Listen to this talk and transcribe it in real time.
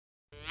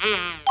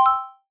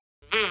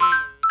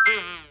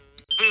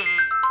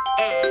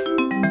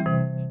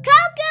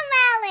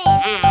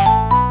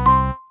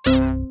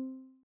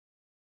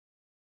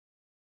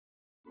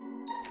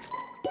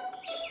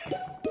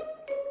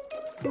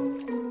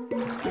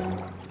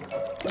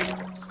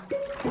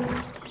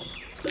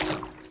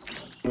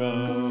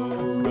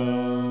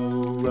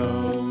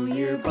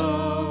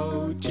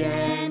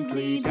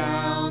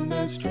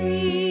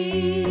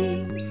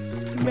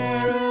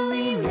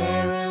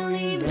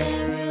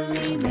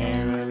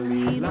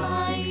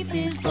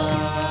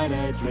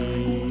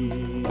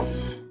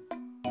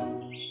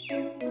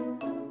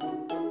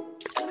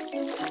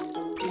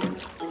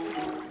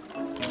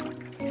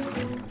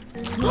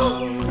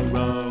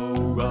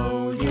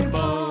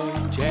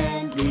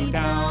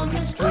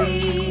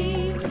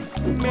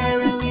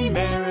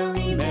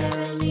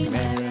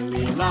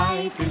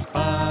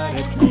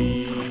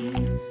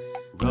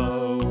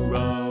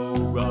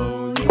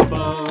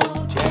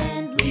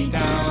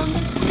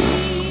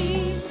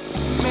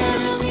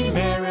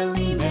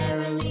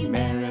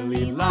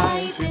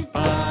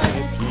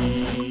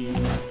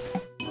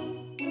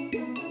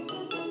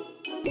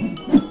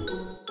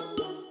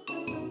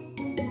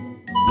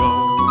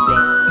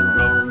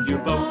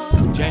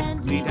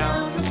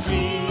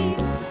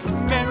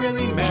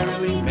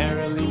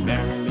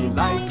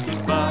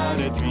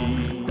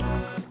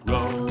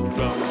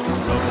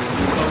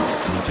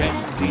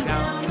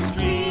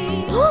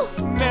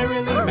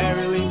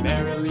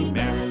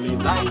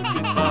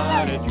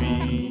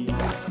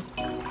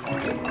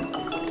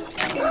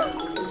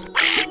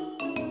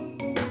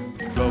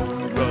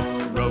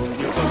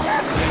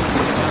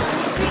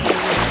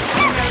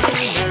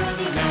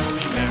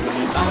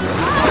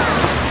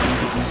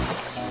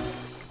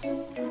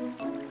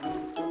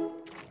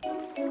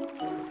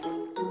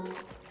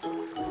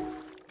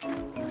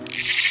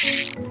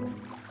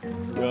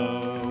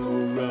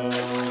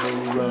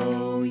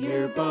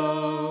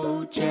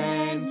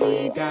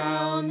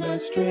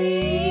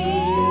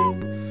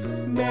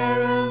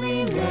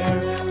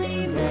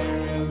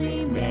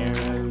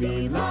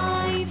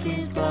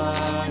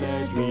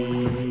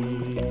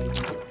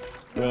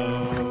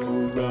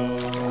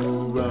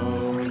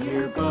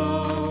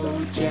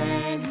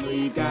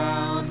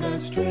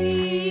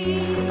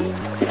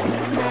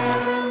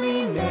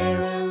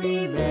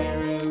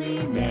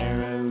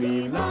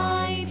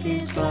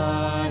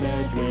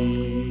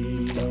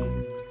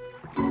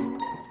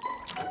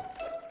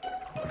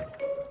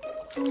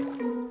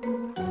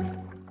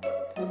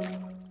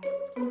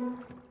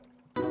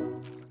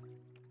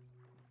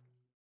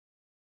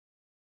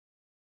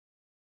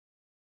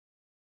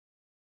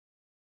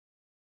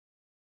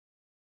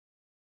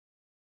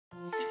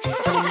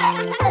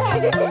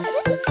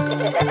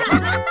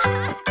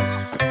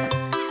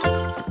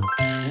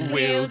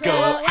We'll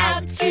go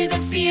out to the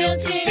field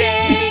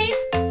today.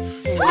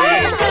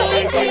 We're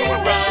going to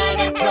run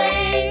and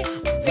play.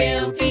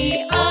 We'll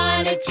be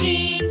on a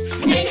team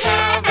and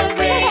have a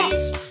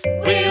race.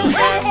 We'll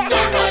have so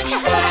much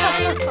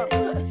fun.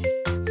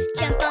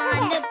 Jump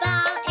on the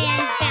ball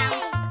and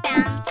bounce,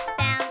 bounce,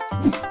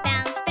 bounce,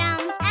 bounce,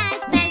 bounce as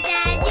fast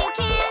as you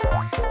can.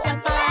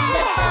 Jump on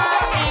the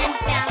ball and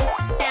bounce,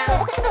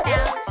 bounce,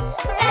 bounce,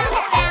 bounce,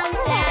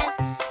 bounce as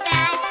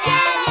fast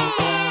as you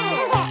can.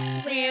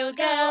 We'll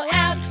go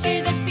out to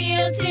the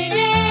field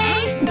today.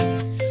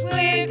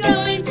 We're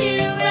going to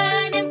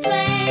run and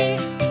play.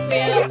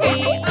 We'll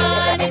be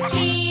on a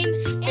team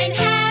and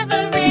have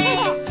a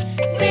race.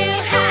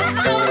 We'll have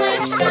so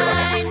much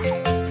fun.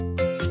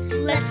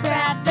 Let's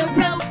grab the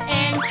rope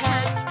and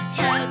tug,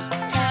 tug,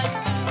 tug,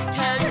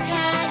 tug,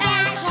 tug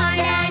as hard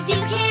as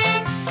you can.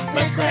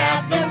 Let's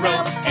grab the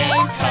rope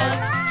and tug,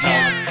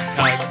 tug,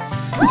 tug,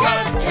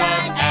 tug,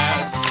 tug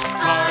as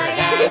hard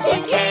as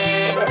you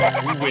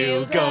can.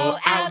 We'll go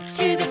out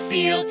to the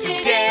field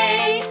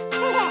today.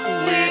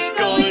 We're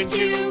going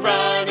to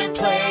run and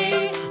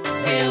play.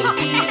 We'll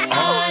be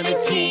on a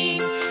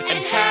team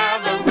and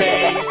have a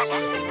race.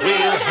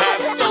 We'll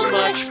have so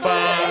much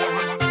fun.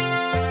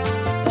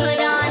 Put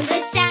on the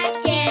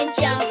sack and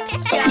jump,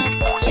 jump,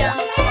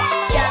 jump,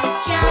 jump,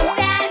 jump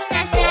as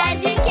fast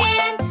as you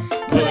can.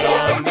 Put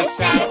on the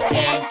sack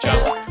and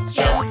jump,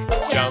 jump,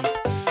 jump,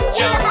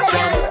 jump,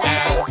 jump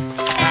as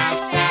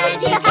fast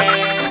as you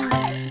can.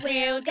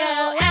 We'll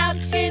go out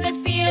to the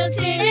field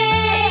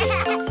today.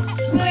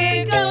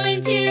 We're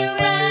going to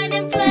run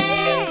and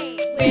play.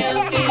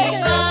 We'll be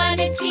on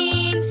a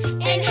team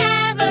and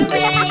have a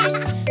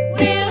race.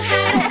 We'll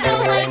have so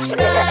much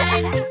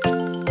fun.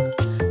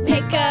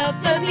 Pick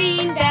up the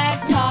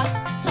beanbag, toss,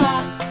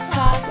 toss,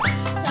 toss,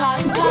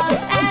 toss, toss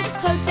as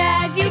close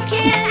as you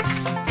can.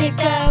 Pick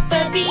up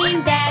a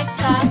beanbag,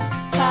 toss,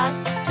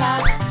 toss,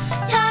 toss,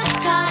 toss,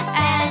 toss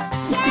as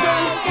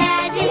close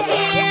as you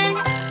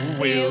can.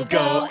 We'll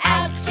go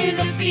out to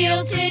the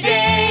field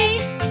today.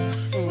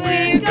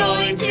 We're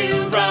going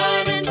to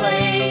run and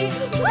play.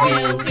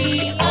 We'll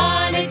be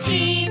on a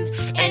team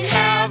and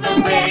have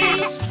a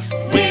race.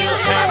 We'll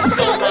have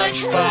so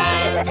much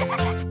fun.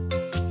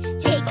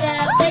 Take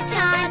the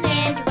baton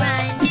and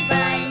run,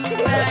 run,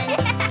 run,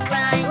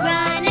 run,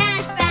 run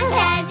as fast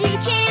as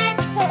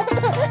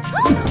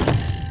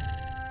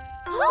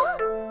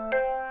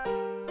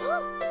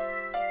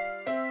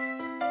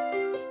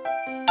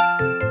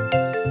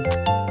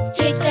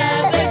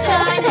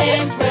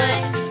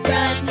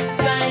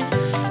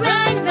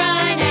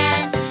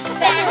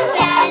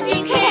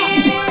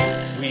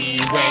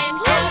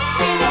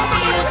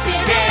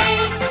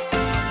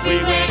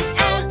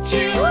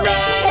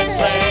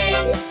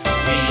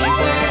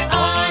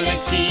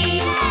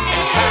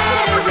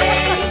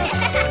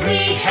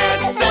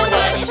had so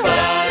much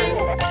fun.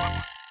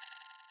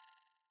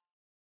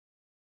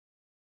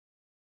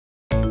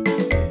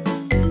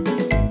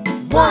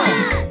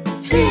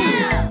 1, 2,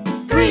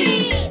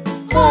 3,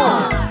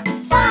 4,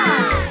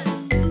 5.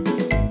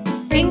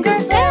 Finger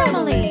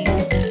family.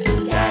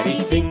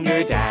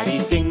 Daddy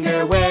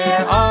finger, where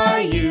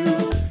are you?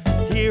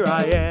 Here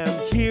I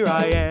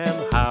am,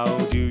 how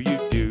do you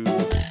do?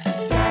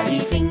 Daddy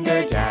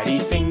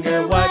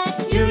finger, what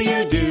do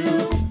you do?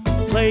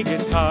 Play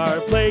guitar,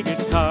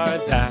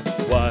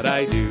 that's what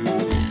I do.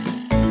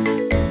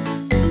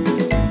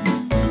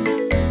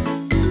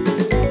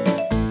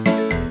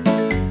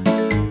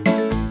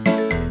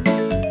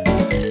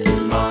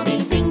 Mommy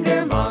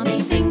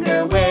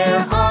finger, where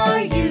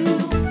are you?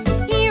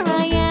 Here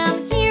I am,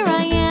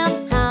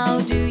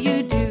 how do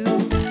you do?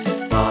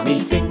 Mommy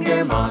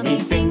finger,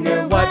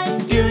 what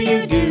do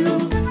you do?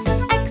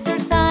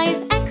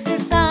 Exercise,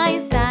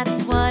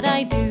 that's what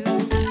I do.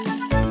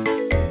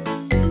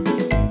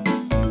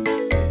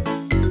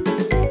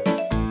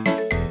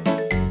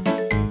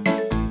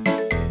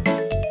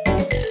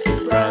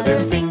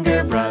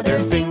 Brother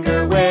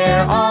finger,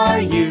 where are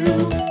you?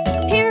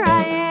 Here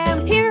I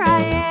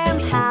am,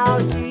 how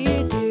do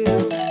you do?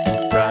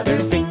 Brother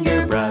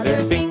finger,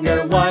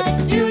 what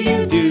do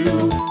you do?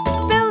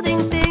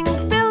 Building things,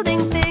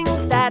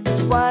 that's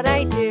what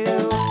I do.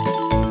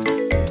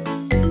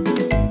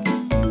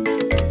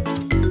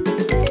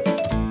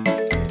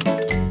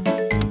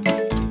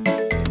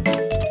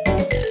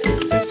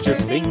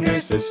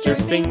 Sister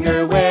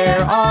finger,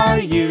 where are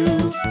you?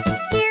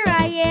 Here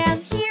I am,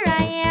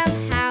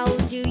 how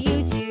do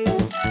you do?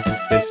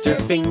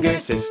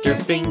 Sister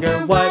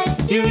finger, what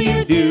do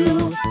you do?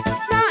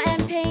 Draw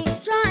and paint,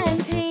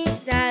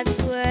 that's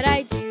what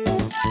I do.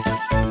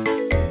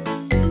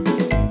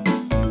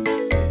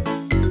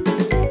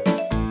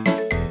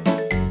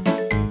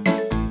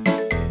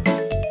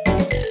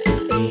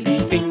 Baby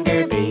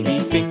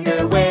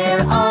finger,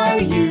 where are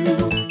you?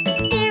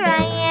 Here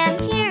I am,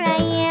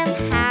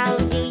 how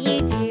do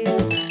you do?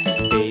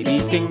 Baby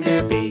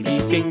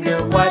finger,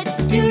 what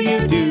do you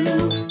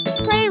do?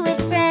 Play with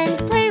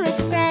friends,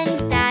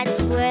 that's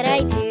what I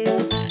do.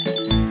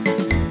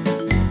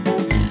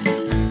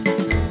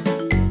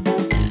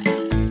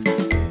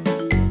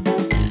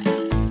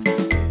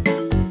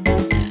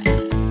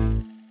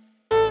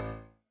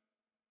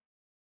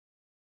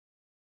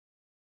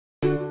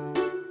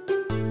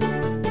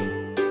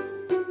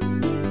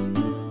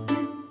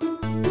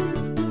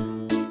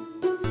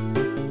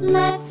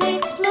 Let's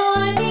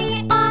explore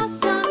the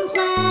awesome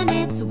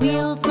planets.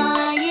 We'll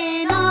fly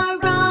in our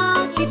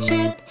rocket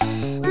ship.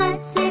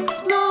 Let's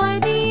explore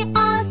the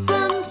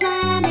awesome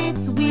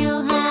planets.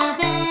 We'll have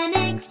an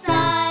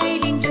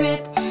exciting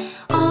trip.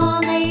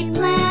 All 8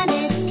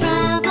 planets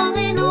travel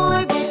in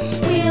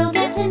orbit. We'll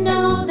get to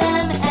know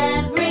them,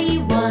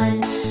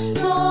 everyone.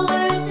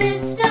 Solar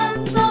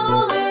system,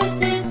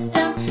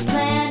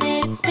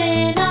 planets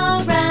spin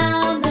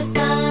around the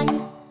sun.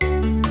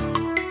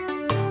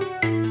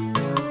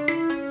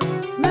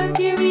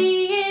 Mercury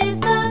is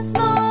the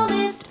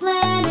smallest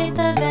planet.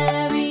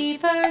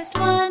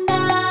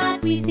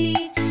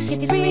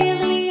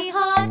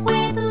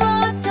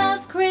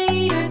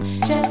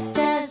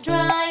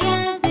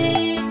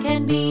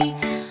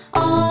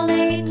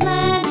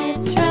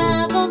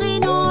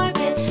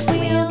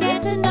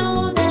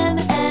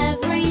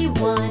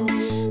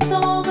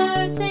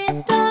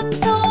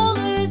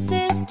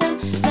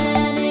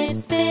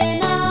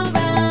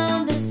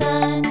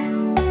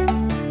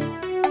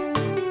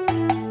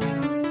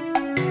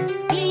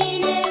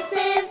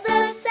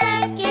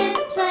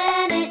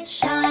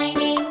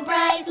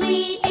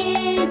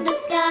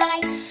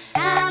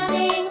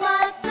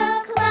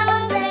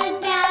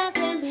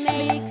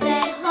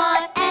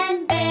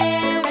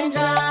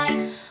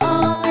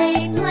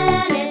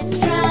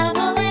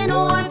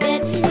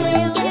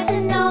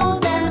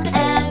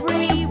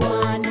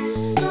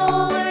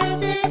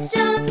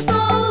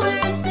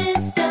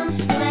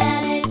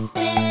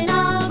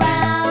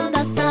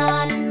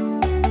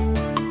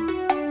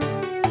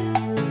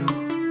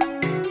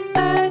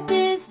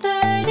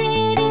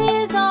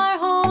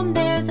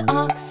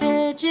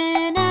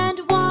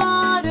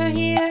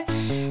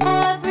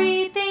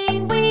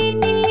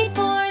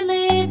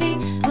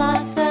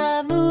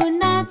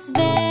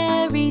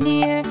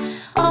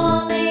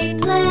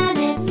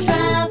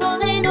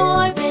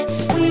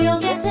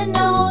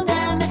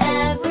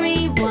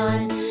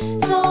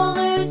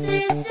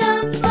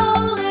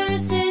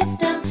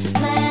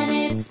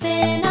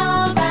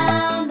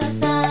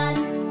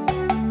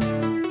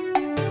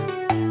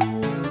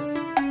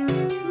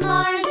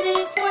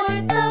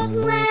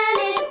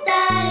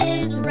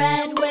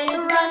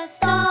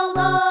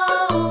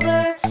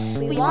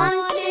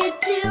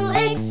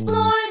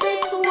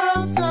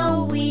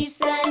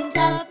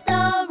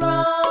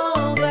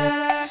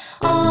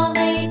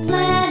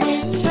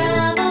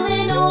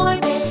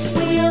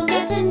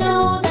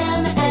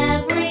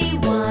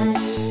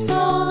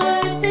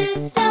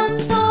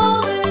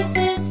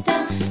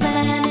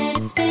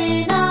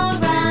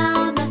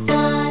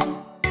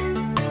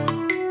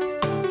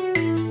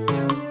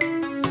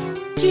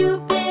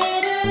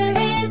 Jupiter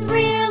is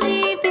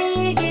really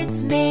big.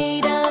 It's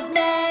made of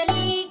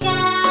many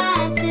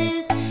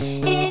gases.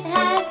 It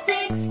has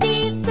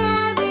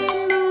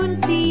 67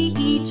 moons. See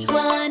each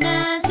one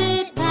as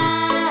it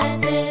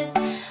passes.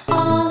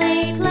 All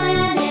 8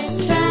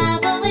 planets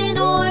travel in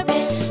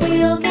orbit.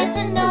 We'll get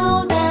to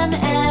know them,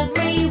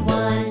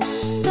 everyone.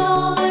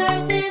 Solar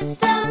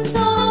system,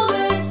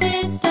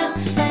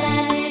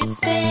 planets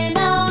spin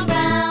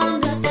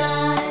around the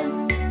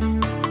sun.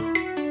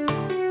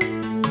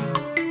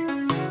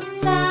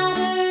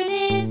 Saturn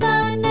is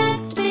the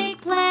next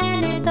big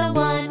planet, the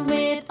one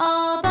with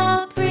all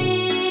the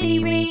pretty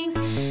rings.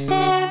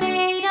 They're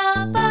made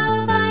up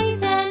of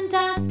ice and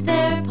dust.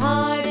 They're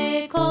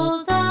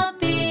particles of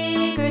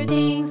bigger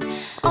things.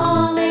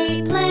 All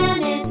 8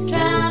 planets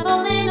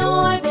travel in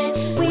orbit.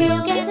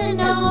 We'll get to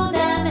know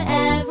them,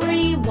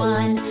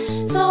 everyone.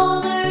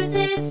 Solar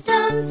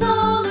system,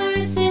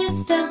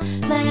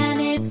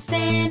 planets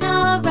spin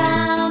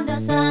around the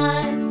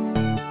sun.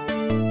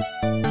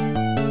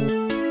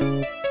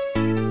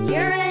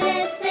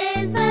 Uranus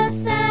is the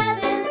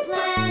 7th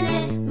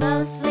planet,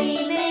 mostly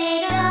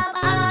made of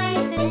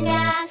ice and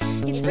gas.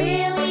 It's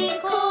really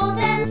cold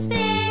and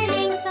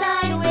spinning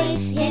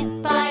sideways, hit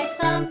by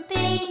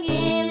something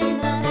in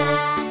the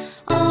past.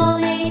 All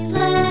 8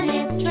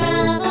 planets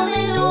travel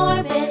in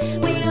orbit.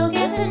 We'll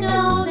get to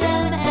know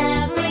them,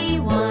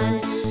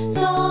 everyone.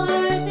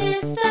 Solar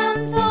system,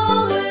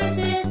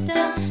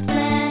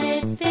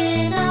 planets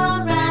spin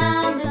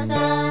around the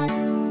sun.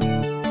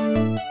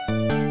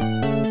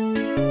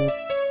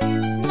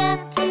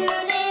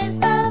 Neptune is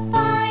the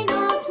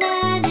final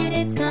planet,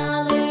 its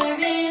color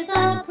is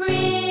a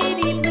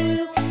pretty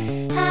blue.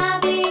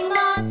 Having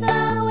lots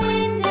of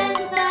wind and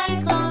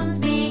cyclones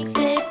makes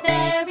it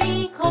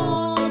very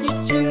cold,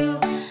 it's true.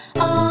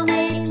 All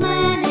 8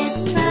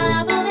 planets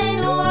travel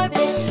in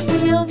orbit.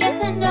 We'll get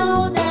to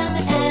know them,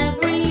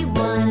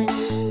 everyone.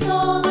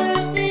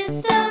 Solar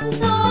system,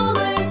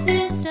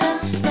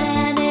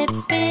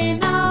 planets spin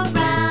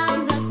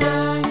around the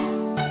sun.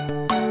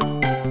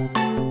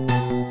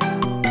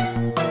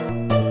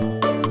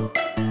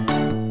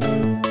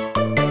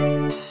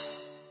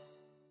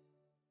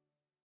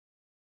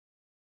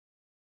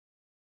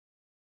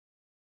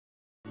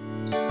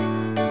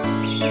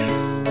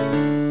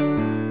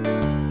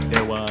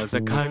 There was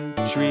a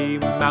country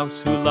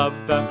mouse who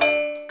loved the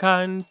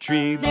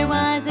country. There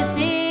was a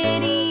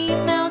city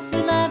mouse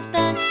who loved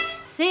the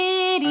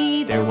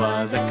city. There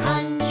was a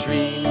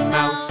country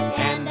mouse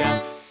and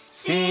a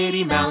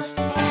city mouse,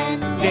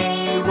 and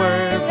they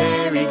were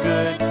very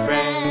good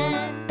friends.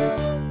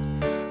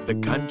 The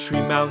country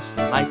mouse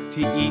liked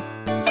to eat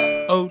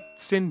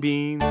oats and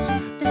beans.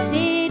 The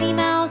city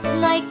mouse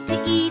liked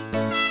to eat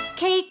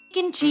cake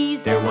and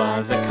cheese. There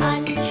was a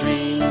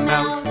country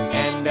mouse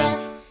and a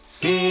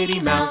city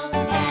mouse,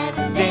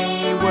 and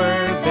they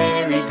were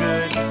very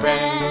good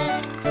friends.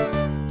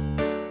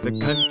 The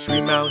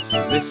country mouse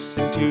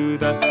listened to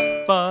the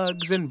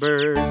bugs and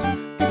birds.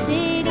 The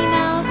city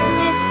mouse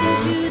listened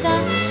to the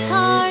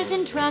cars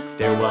and trucks.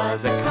 There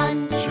was a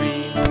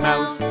country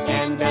mouse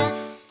and a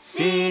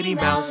city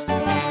mouse,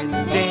 and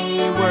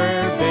they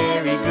were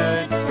very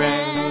good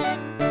friends.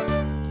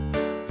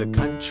 The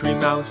country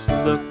mouse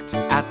looked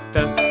at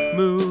the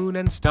moon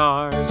and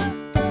stars.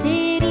 The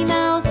city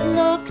mouse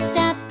looked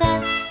at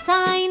the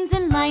signs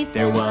and lights.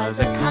 There was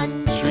a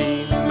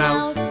country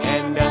mouse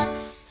and a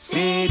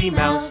city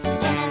mouse,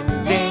 and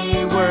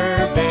they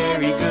were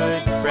very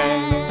good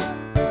friends.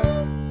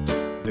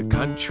 The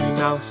country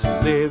mouse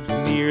lived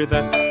near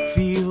the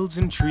fields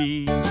and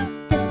trees.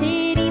 The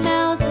city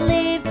mouse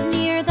lived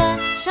near the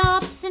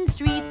shops and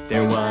streets.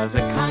 There was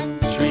a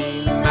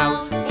country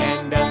mouse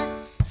and a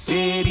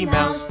city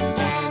mouse,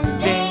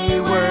 and they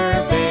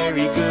were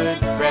very good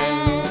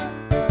friends.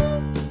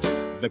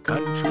 The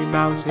country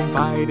mouse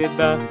invited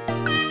the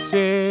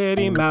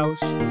city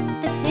mouse.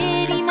 The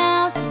city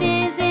mouse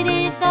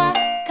visited the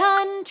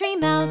country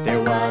mouse.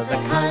 There was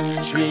a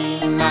country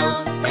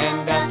mouse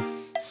and a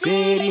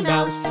city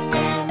mouse,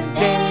 and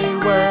they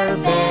were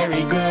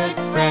very good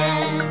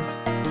friends.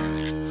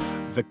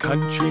 The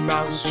country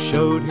mouse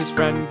showed his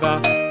friend the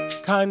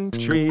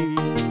country.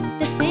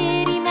 The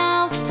city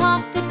mouse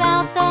talked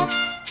about the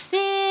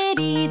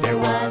city. There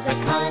was a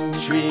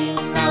country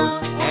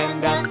mouse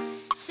and a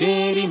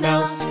city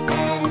mouse,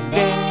 and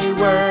they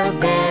were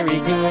very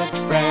good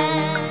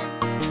friends.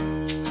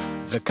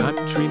 The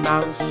country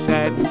mouse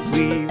said,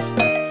 "Please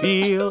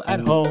feel at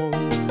home."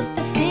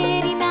 The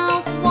city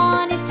mouse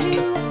wanted to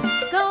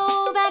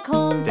go back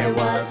home. There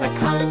was a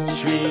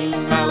country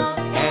mouse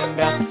and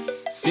a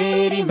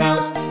city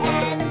mouse,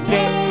 and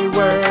they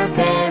were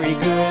very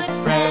good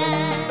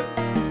friends.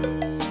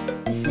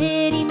 The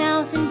city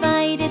mouse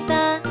invited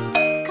the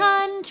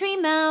country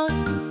mouse.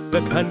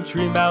 The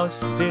country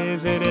mouse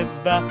visited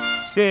the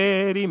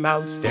city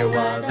mouse. There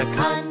was a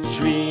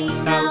country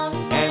mouse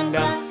and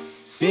a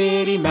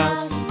city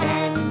mouse,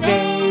 and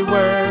they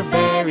were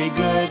very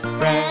good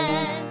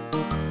friends.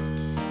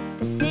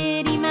 The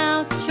city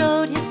mouse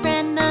showed his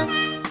friend the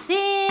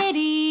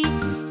city.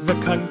 The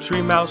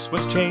country mouse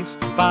was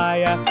chased by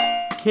a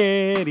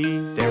kitty.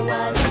 There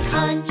was a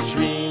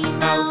country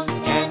mouse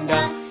and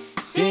a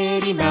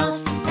city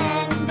mouse,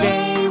 and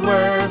they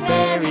were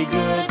very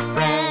good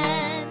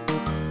friends.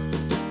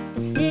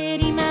 The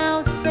city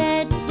mouse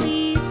said,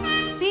 please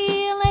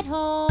feel at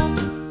home.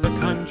 The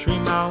country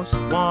mouse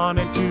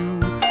wanted to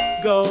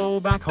go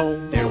back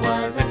home. There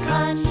was a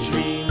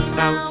country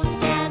mouse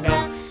and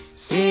a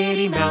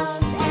city mouse,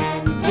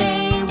 and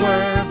they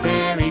were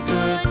very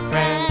good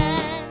friends.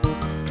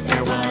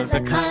 There was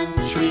a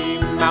country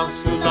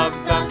mouse who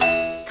loved the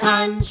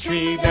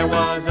country. There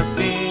was a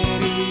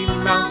city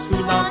mouse who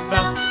loved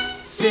the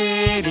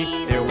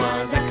city. There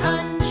was a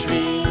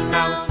country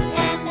mouse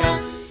and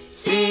a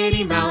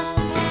city mouse,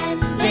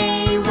 and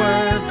they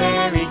were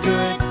very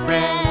good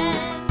friends.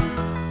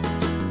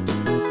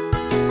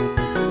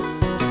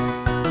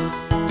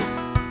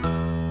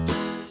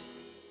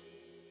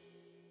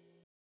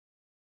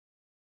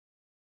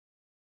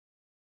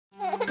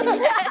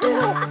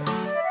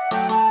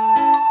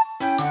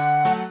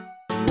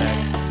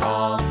 Let's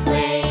all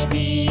play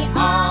the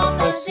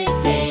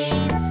opposite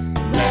game.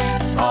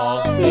 Let's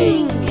all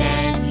think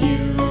and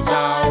use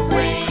our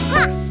brains.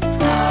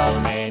 How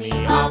many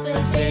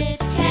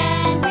opposites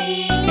can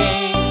we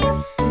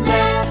name?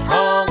 Let's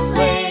all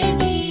play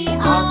the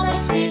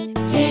opposite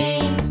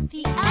game.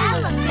 The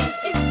elephant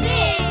is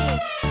big,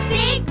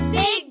 big,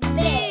 big,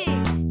 big.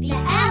 The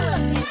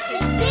elephant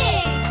is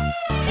big,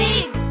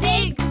 big,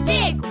 big,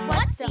 big.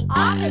 What's the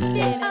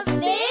opposite of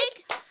big?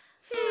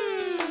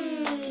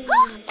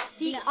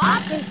 The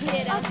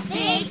opposite of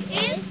big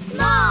is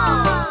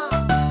small.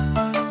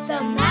 The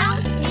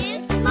mouse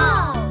is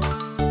small,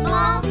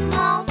 small,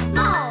 small,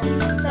 small.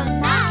 The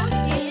mouse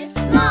is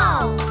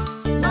small,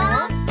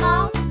 small,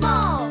 small,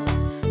 small.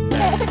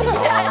 Let's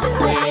all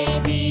play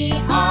the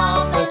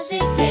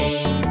opposite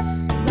game.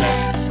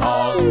 Let's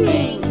all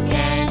think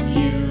and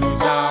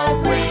use our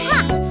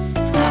brains.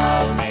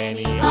 How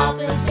many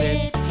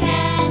opposites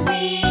can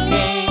we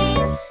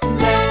name?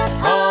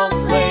 Let's all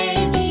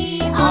play the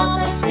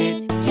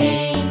opposite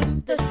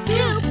game. The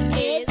soup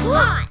is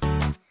hot,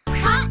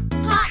 hot,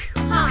 hot,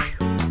 hot.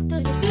 The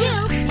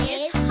soup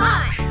is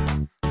hot,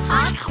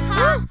 hot,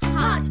 hot,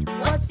 hot.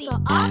 What's the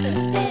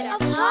opposite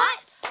of hot?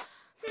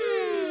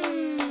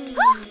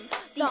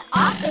 The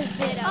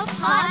opposite of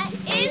hot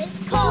is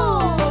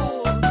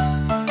cold.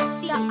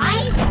 The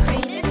ice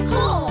cream is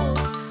cold,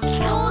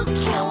 cold,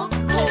 cold,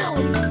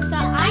 cold.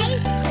 The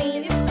ice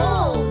cream is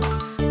cold,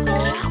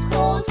 cold,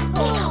 cold,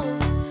 cold.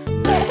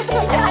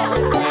 Let's all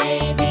play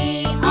the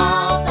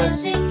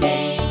opposite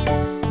game.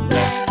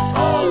 Let's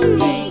all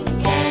think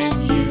and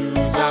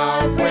use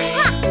our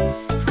brains.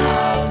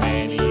 How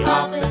many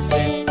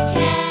opposites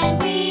can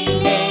we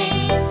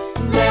name?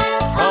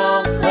 Let's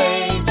all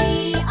play the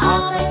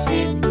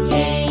opposite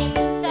game.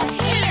 The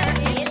hare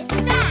is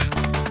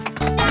fast,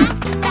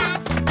 fast,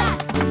 fast,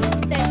 fast.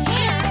 The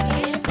hare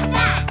is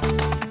fast,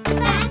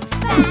 fast,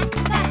 fast,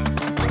 fast.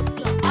 What's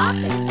the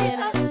opposite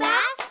of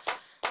fast?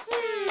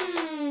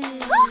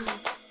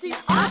 The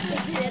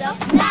opposite of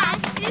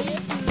fast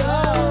is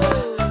slow.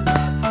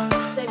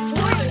 The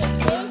tortoise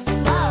is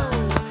slow,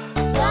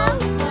 slow,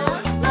 slow,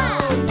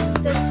 slow.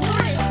 The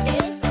tortoise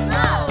is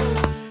slow,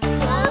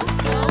 slow,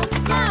 slow,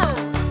 slow.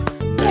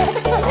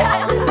 Let's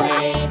all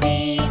play the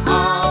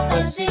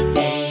opposite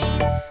game.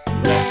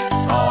 Let's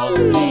all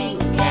think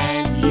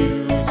and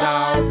use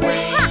our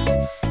brains.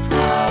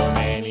 How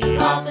many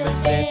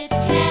opposites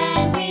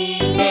can we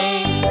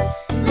name?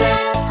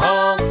 Let's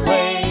all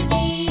play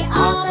the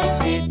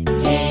opposite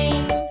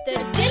game. The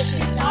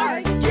dishes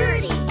are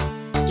dirty,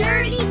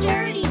 dirty,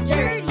 dirty,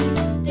 dirty.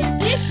 The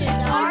dishes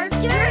are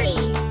dirty,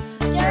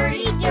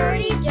 dirty,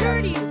 dirty,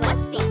 dirty.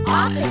 What's the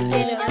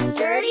opposite of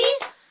dirty?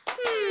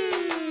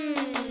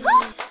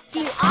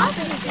 The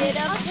opposite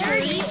of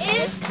dirty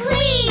is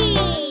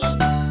clean.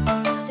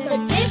 The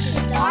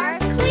dishes are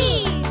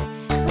clean,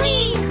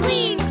 clean,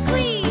 clean,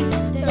 clean.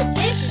 The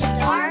dishes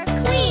are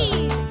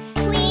clean,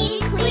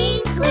 clean,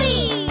 clean,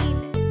 clean.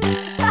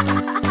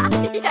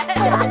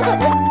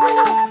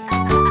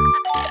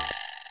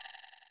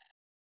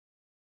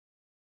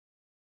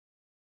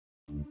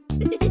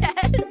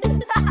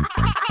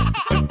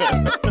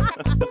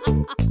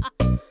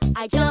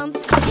 I jumped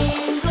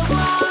in the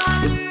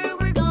water,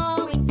 we're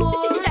going for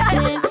a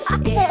swim.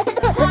 It's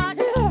a hot,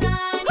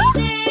 sunny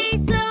day,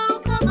 so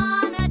come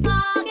on, let's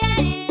all get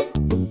in.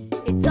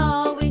 It's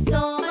always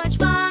so much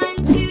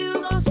fun to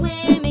go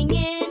swimming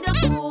in the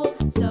pool.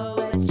 So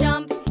let's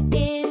jump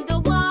in the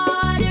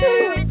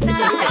water, it's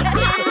nice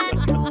and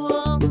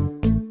cool.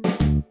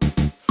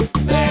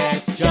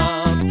 Let's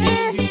jump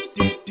in,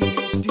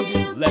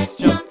 Let's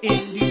jump in,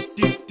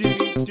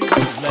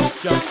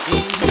 Let's jump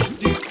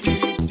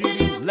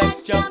in,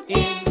 Let's jump in.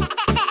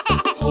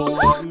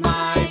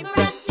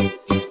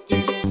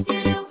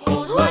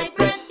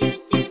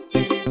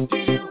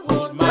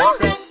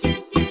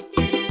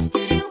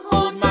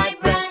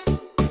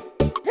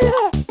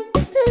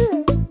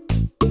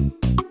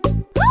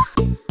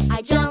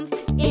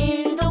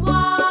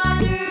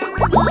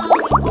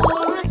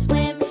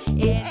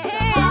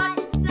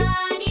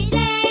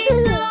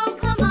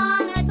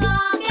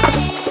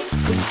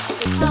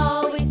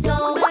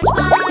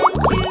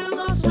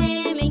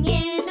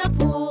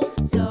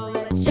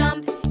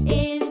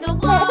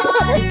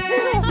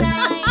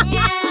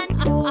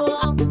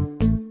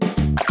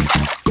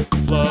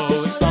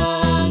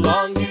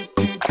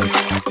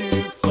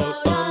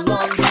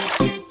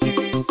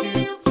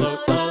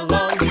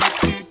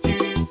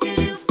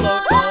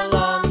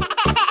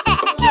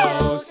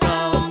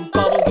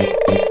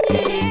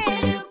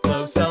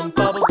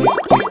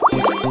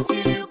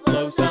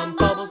 some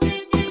bubbles,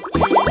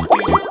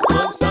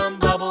 blow some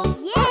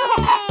bubbles.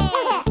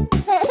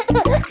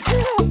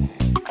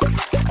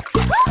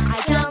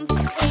 I jump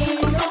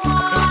in the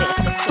water,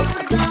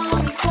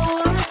 going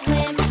for a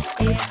swim.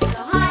 It's a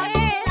hot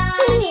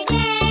sunny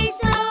day,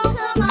 so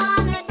come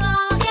on, let's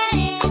all get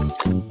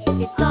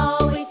in. It's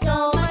always so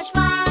much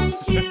fun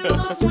to go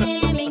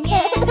swimming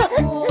in the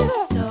pool.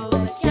 So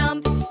let's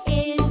jump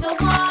in the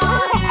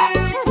water,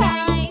 it's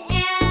nice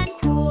and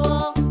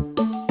cool.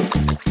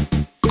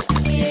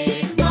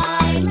 Kick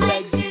my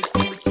legs,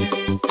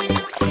 kick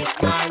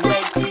my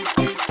legs,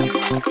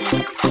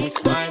 Kick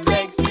my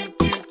legs,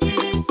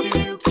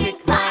 kick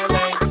my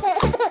legs.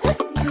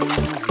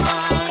 Move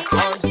my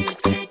arms,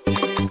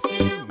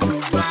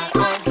 move my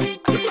arms,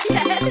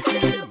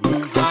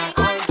 move my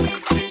arms,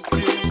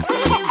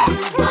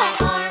 move my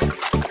arms.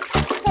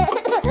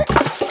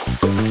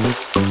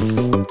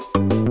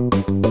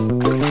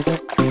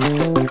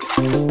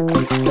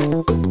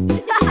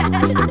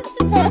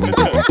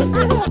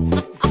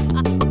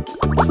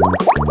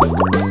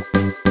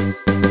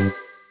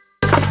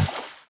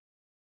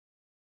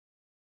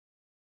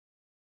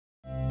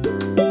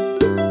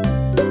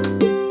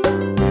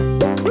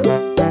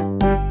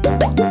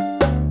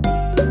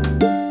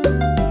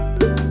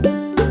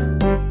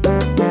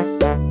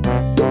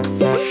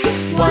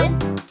 One,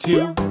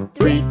 two,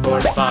 three,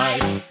 four,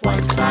 five.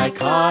 Once I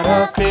caught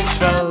a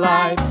fish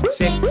alive.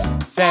 6,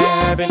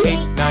 7,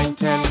 8, 9,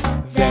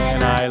 10.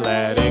 Then I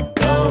let it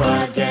go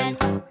again.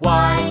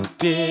 Why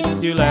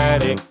did you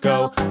let it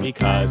go?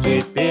 Because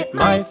it bit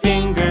my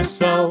finger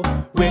so.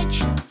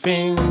 Which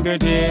finger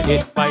did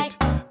it bite?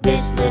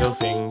 This little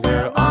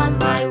finger on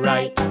my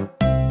right.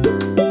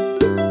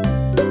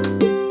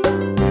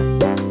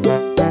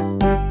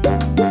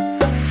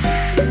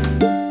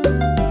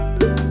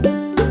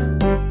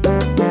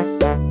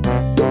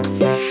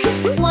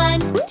 One,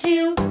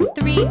 two,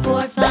 three,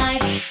 four,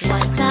 five.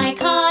 Once I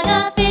caught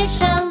a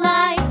fish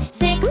alive.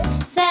 6,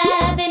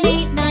 7,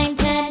 8, 9,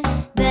 10.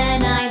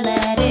 Then I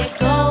let it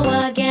go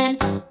again.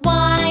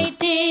 Why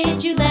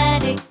did you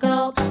let it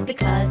go?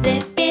 Because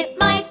it bit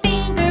my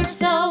finger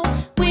so.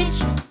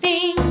 Which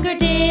finger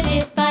did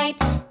it bite?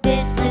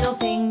 This little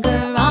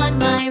finger on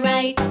my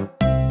right.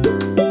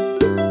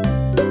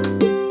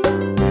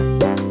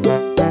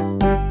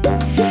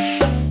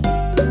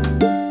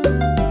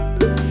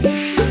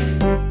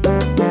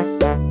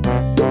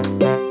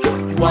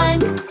 One,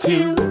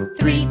 two,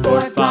 three,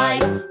 four,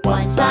 five.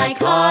 Once I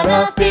caught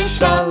a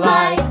fish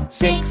alive.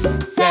 6,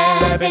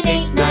 7,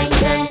 8, 9,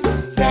 10.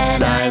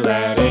 Then I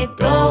let it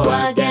go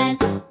again.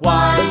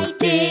 Why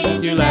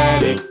did you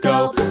let it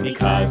go?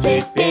 Because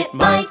it bit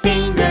my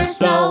finger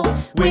so.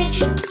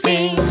 Which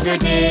finger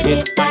did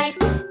it bite?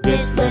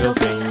 This little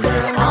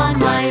finger on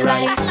my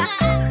right.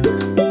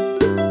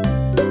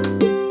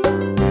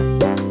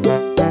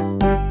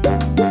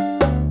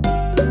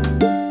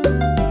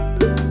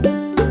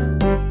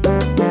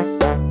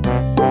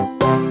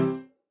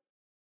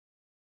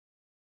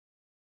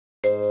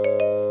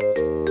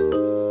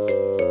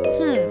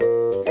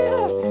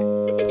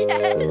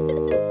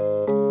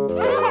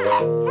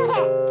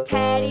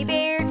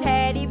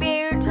 Teddy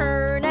bear,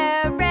 turn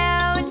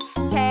around.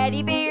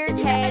 Teddy bear,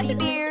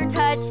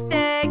 touch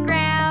the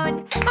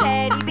ground.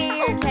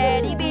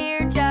 Teddy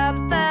bear,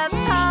 jump up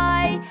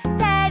high.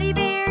 Teddy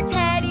bear,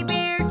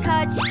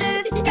 touch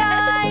the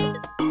sky.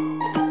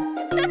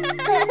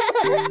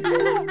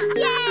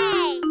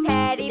 Yay!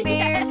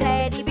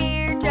 Teddy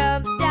bear,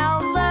 jump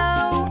down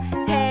low.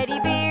 Teddy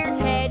bear,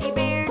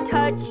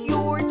 touch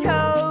your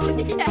toes.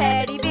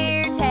 Teddy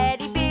bear,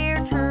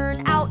 turn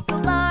out the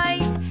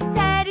lights.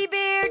 Teddy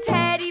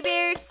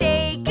bear,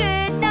 say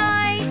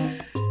goodnight.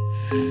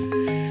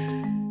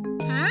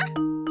 Huh?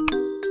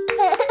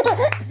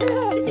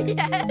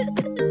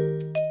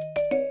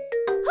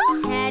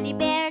 Teddy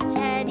bear,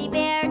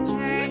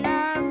 turn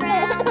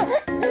around.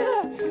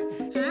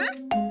 Huh?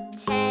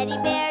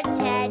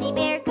 Teddy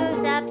bear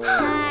goes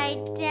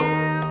upside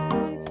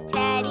down.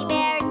 Teddy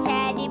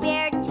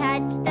bear,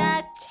 touch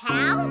the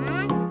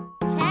couch.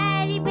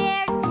 Teddy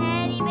bear,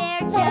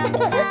 jump,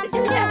 jump,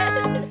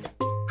 jump.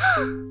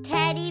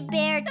 Teddy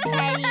bear,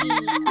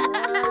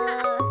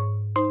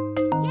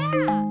 yeah.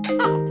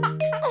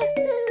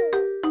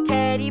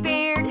 Teddy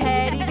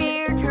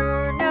bear,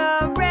 turn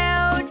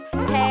around.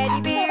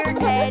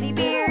 Teddy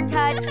bear,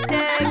 touch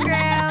the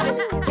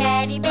ground.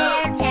 Teddy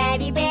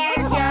bear,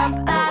 jump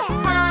up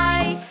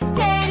high.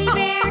 Teddy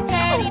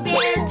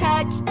bear,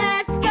 touch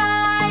the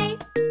sky.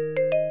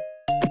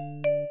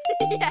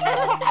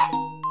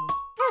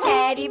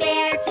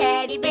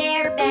 Teddy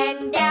bear,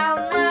 bend down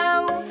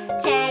low.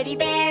 Teddy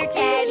bear,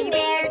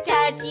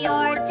 touch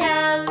your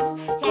toes.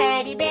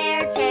 Teddy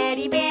bear,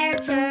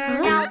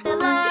 turn out the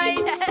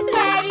lights.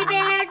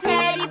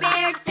 Teddy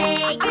bear,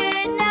 say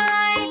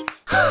goodnight.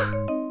 Hmm?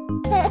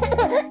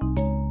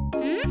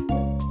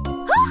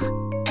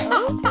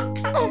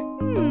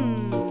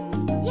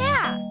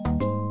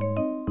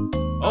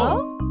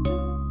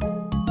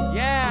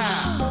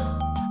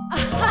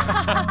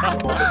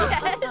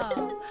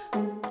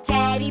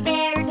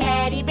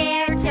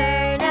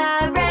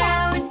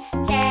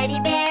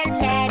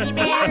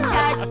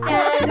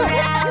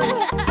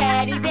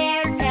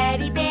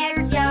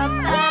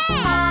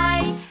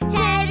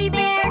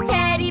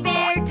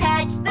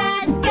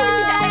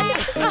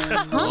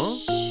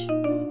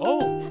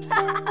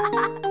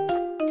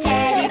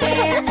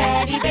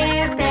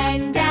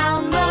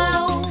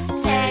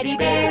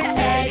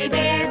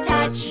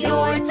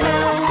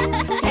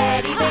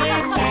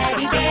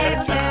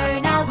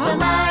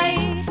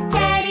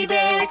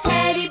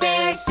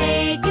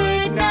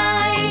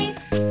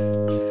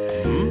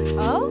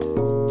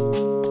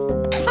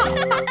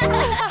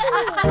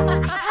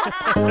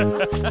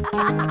 Happy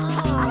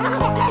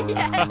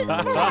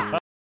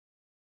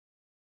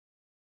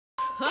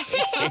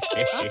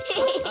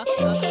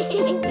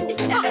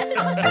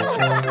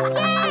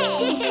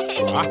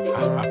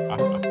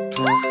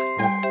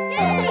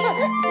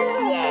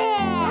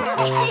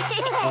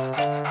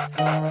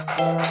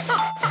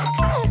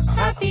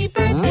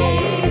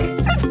birthday,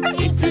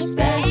 it's your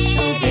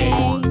special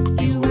day.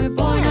 You were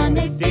born on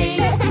this day,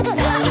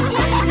 now it's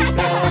time to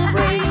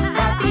celebrate.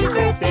 Happy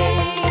birthday,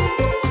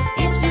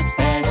 it's your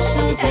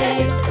special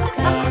day,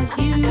 'cause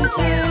you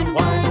turned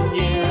 1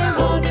 year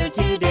older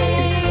today.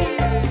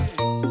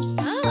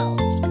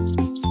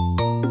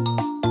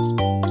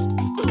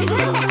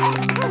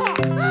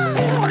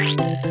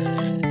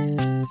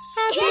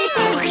 Happy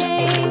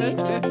birthday,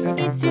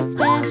 it's your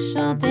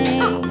special day.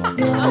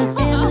 Your whole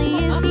family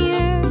is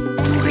here,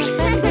 and your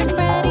friends are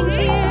spreading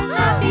cheer.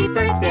 Happy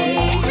birthday,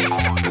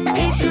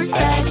 it's your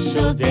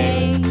special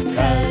day,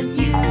 'cause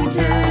you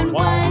turned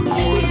 1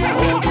 year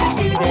older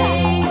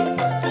today.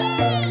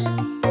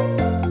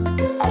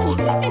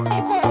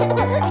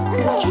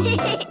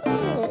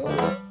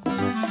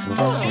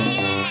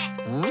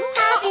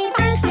 Happy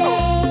birthday!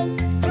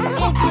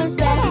 It's your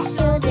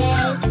special day.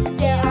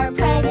 There are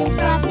presents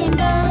wrapped in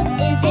bows.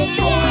 Is it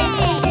toys?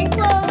 Is it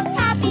clothes?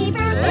 Happy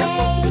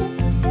birthday!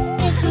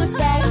 It's your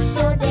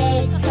special day,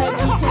 'cause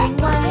you turned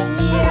 1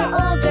 year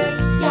older.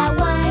 Yeah,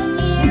 1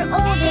 year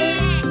older.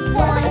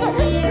 1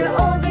 year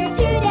older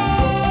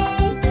today.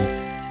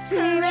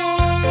 Hooray!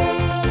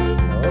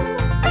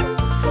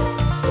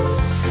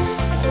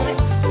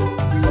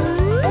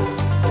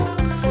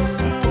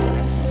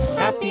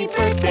 Happy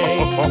birthday!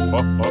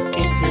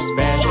 It's your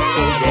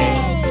special day.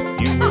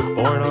 You were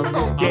born on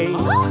this day.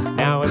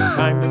 Now it's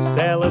time to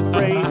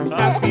celebrate.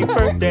 Happy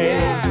birthday!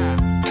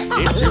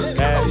 It's your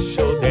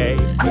special day,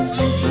 'cause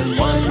you turned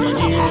 1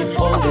 year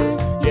older.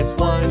 Yes,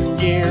 1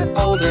 year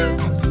older.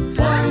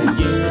 1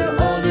 year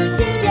older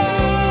today.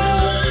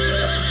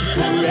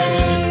 Hooray!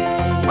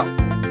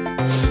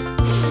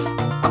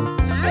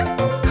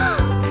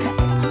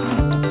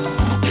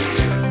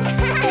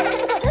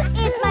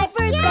 It's my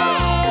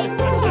birthday!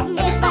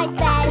 It's my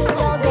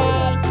special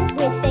day.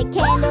 With the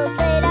candles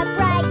lit up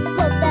bright,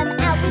 put them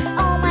out with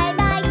all my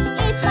might.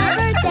 It's my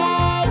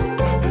birthday!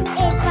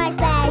 It's my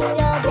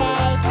special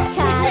day, 'cause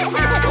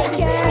I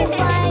turned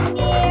 1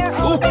 year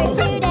older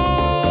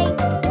today.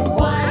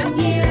 1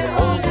 year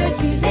older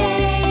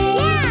today.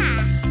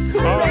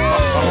 Yeah!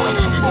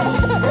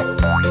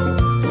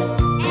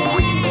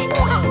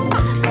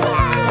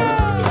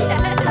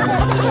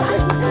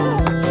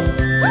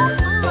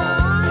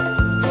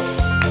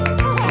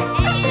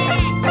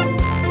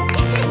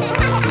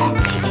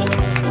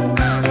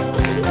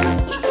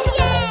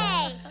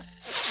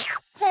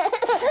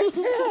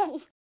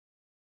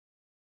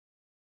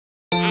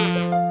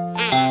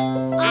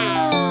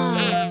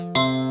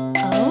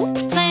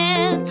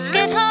 Plants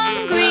get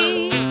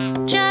hungry,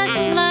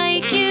 just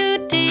like you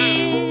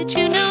did.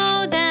 You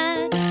know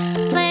that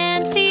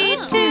plants eat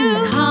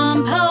too.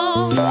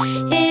 Compost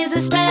is a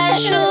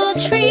special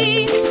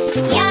treat.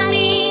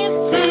 Yummy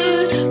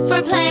food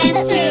for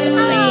plants to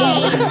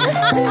eat.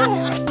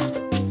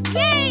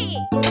 Yay!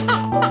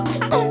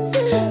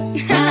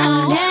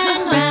 Round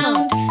and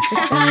round the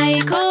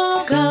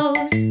cycle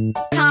goes.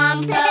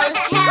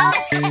 Compost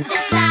helps the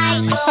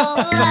cycle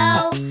flow.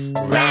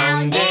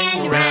 Round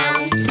and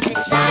round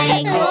the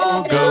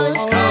cycle goes,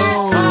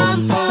 'cause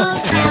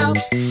compost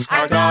helps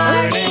our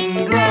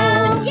garden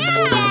grow.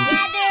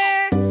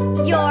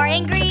 Gather your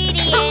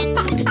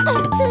ingredients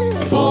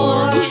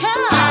for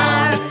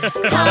our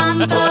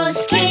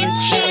compost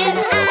kitchen.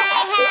 I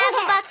have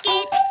a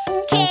bucket,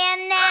 can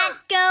that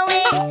go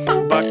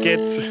in?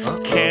 Buckets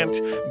can't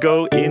go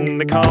in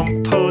the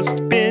compost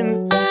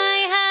bin. I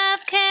have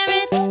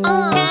carrots,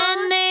 can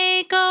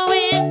they go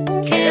in?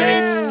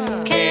 Carrots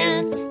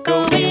can't go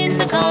in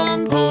the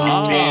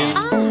compost bin.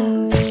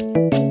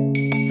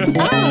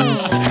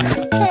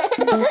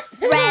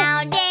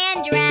 Round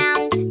and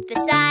round the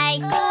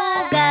cycle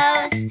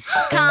goes.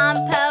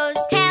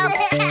 Compost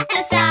helps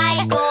the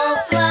cycle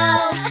flow.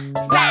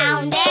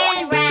 Round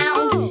and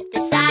round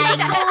the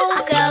cycle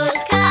goes,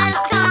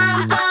 'cause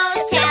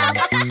compost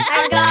helps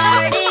our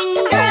garden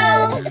grow.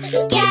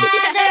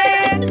 Gather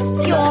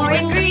your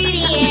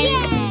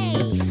ingredients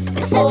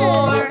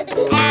for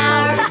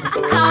our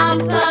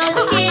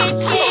compost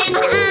kitchen.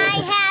 I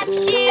have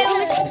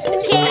shoes,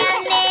 can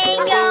they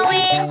go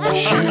in?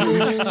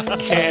 Shoes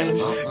can't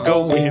go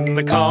in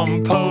the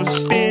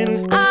compost bin.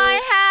 I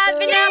have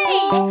an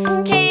apple,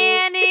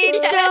 can it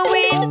go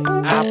in?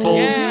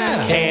 Apples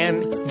can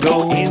go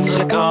in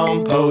the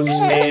compost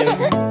bin.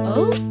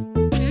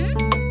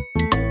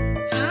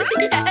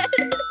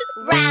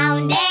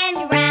 Round and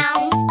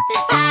round the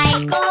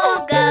cycle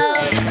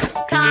goes.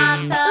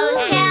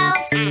 Compost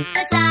helps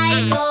the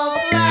cycle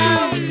flow.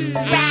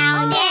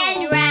 Round and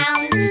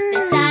round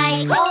the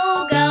cycle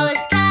goes,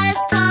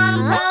 'cause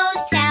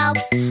compost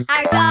helps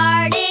our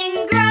garden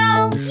grow.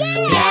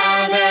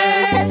 Gather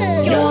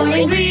your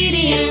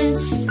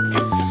ingredients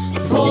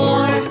for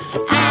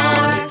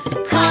our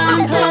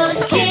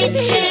compost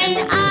kitchen.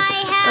 I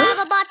have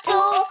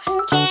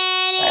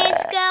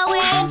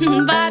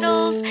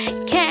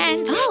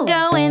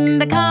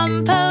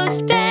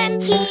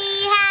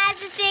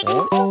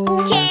stick?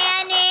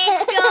 Can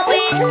it go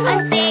in a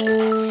stick?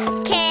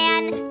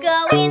 Can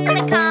go in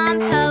the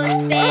compost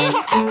bin.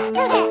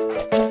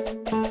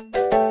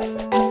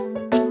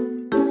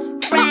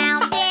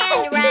 Round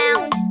and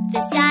round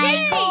the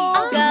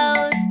cycle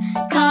goes.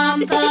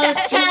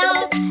 Compost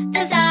helps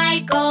the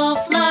cycle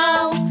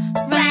flow.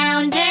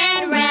 Round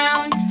and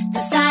round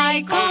the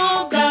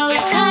cycle goes.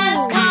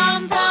 'Cause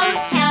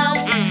compost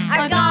helps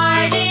our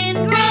garden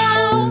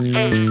grow.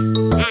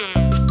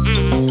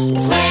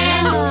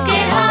 Plants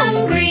get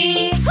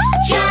hungry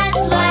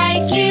just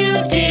like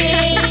you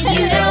did.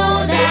 You know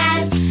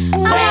that.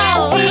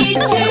 Plants eat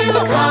too.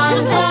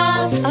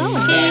 Compost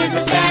is a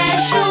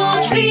special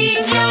treat.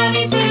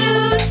 Yummy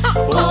food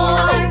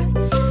for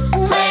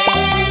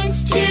plants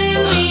to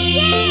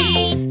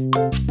eat.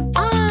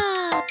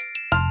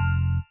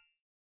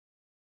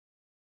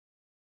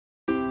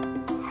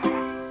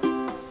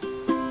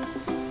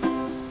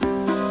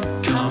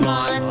 Come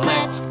on,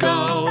 let's go.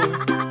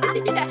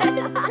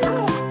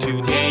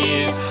 Today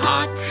is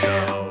hot, so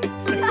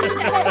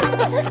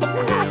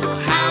we'll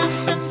have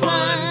some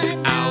fun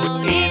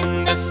out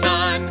in the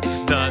sun.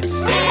 The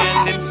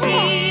sand and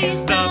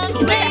sea's the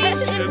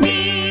place to be.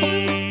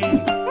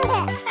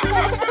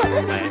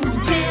 Let's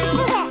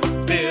build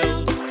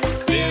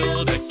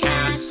a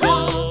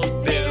castle.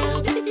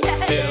 Build a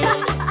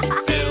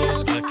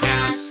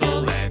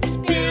castle. Let's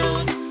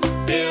build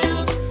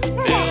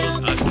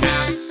a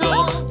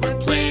castle. We're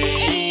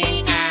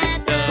playing at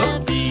the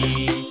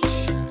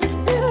beach.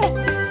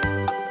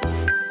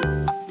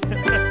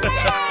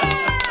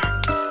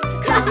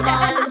 Come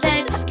on,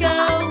 let's go.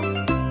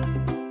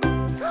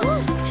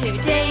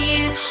 Today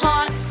is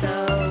hot, so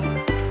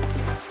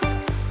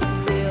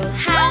we'll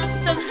have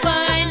some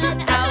fun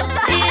out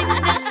in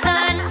the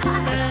sun.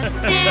 The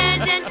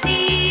sand and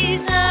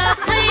sea's a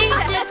place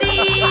to be.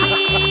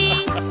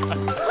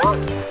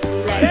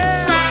 Let's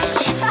splash,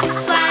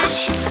 splash,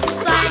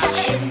 splash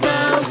in the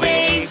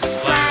waves.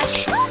 Splash,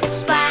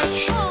 splash,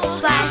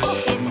 splash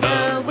in the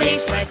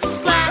waves. Let's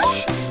splash,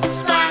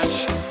 splash,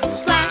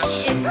 splash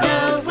in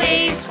the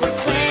waves. We're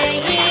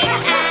playing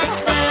at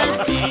the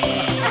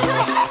beach.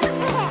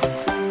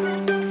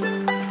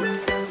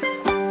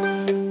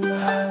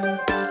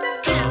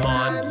 Come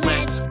on,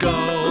 let's go.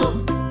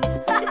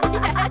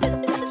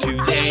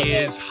 Today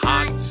is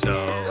hot, so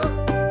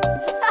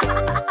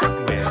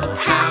we'll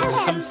have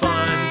some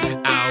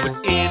fun out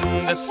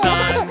in the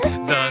sun.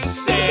 The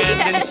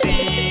sand and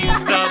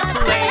sea's the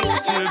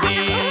place to be.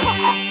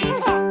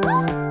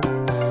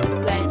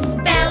 Let's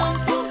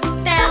bounce,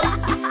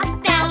 bounce,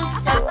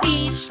 bounce a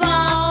beach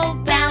ball.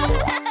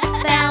 Bounce,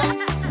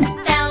 bounce,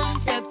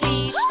 bounce a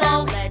beach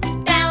ball. Let's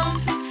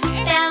bounce,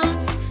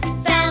 bounce,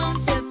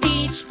 bounce a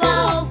beach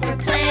ball. We're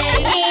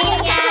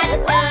playing at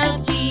the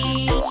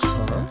beach.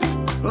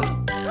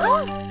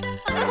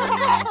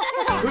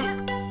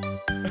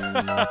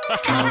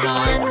 Come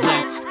on,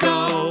 let's go.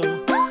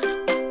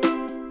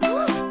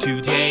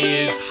 Today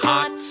is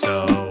hot,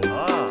 so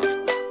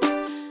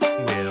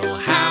we'll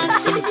have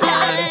some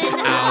fun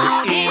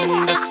out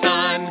in the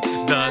sun.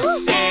 The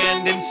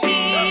sand and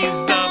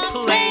sea's the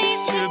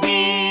place to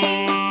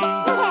be.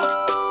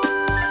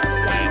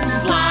 Let's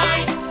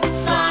fly,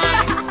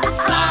 fly,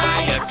 fly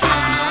a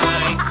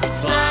kite.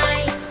 Fly,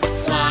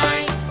 fly,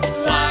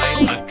 fly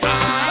a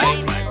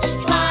kite. Let's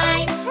fly,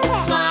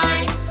 fly,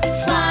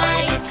 fly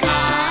a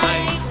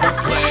kite. We're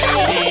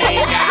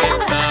playing at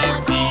the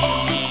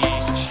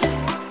beach.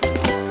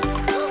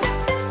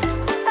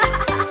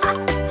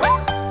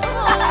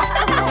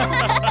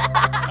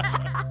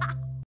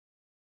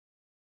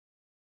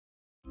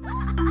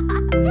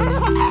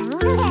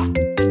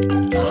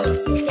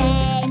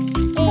 Today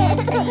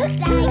is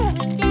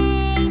recycling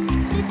day.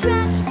 The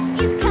truck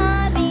is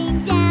coming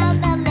down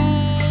the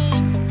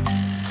lane.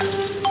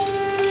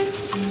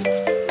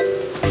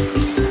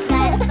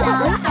 Let's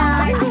all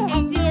start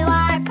and do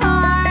our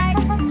part.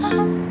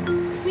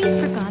 We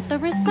forgot the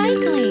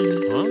recycling.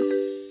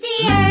 The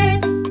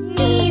earth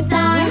needs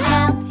our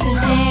help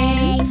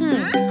today.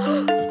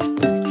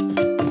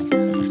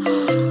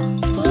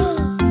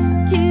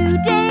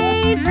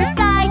 Today's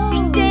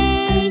recycling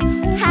day,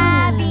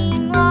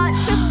 having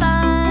lots of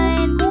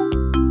fun.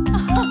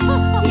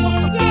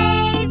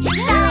 Today's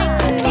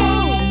recycling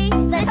day,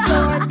 let's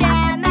sort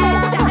them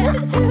out.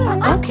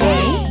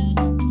 Okay.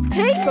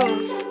 Paper,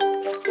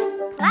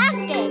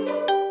 plastic,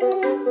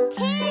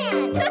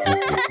 cans.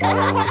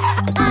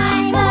 I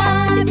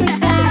love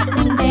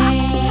recycling day.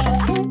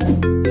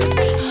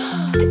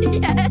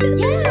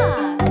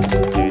 Yeah.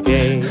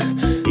 Today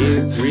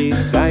is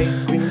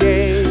recycling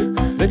day.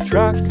 The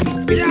truck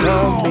is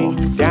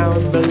coming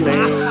down the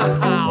lane.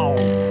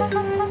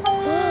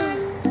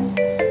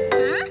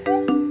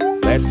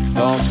 Let's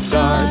all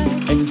start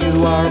and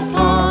do our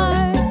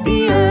part.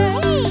 The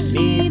earth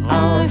needs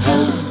our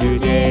help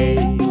today.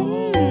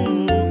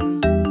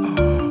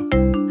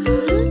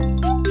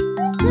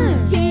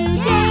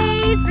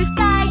 Today's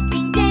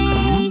recycling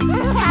day,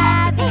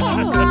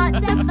 having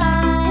lots of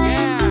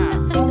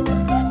fun.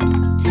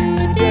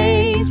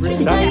 Today's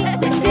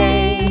recycling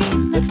day.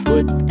 Let's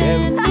put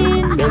them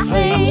in their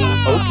place.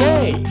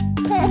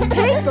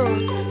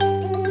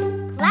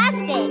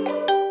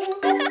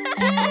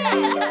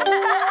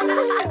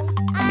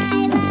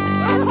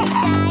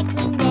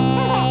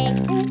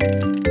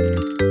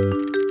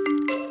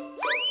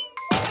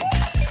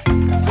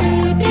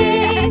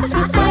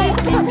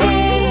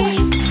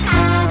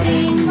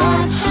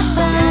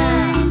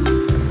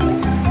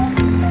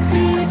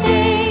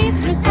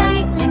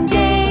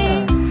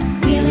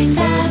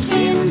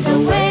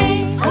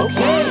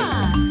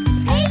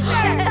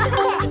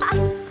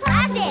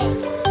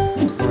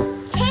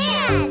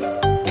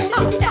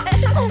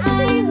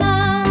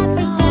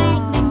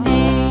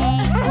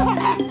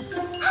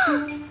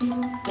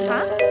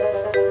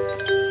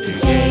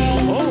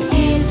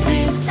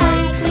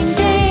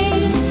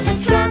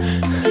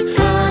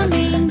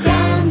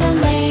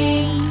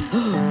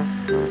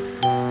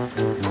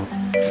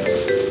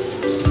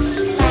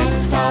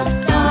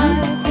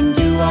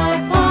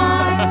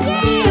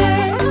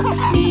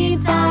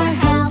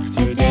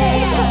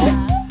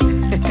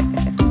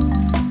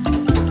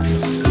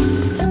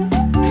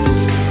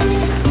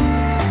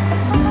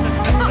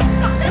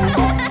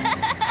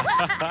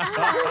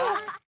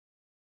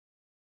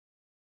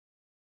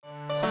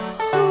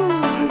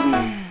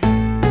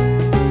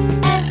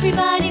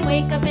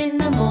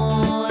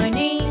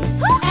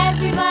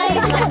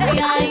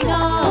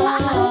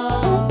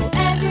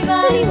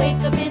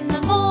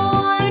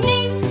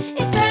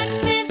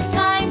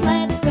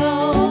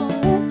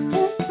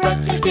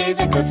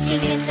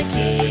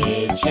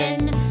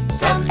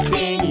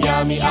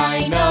 yummy,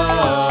 I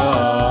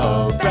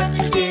know.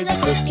 Breakfast is a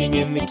cooking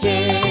in the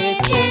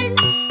kitchen,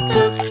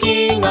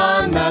 cooking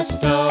on the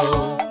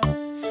stove.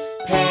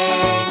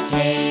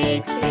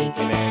 Pancakes,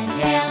 bacon and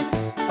ham,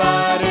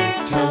 butter,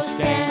 toast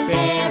and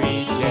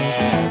berry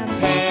jam.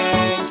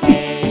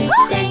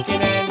 Pancakes,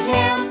 bacon and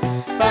ham,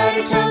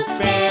 butter, toast,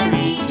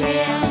 berry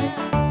jam.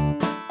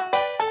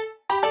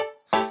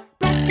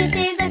 Breakfast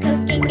is a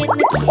cooking in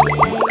the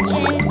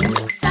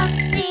kitchen,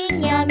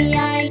 something yummy,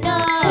 I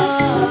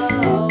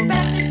know.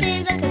 Breakfast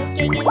is a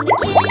cooking in the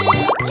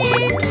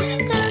kitchen,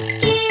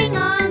 cooking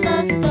on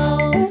the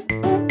stove.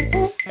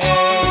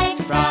 Eggs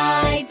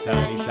fried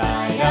sunny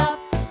side up,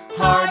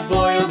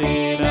 hard-boiled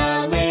in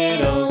a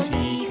little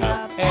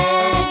teacup.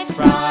 Eggs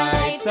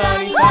fried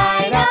sunny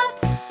side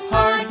up,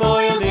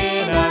 hard-boiled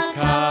in a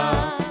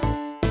cup.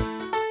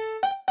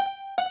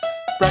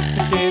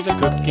 Breakfast is a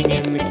cooking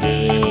in the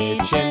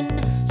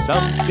kitchen,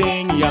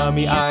 something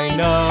yummy, I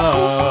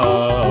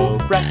know.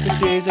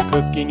 Breakfast is a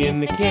cooking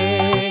in the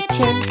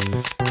kitchen,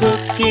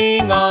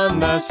 cooking on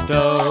the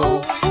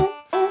stove.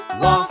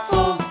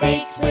 Waffles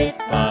baked with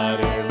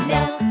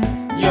buttermilk,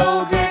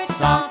 yogurt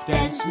soft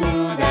and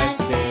smooth as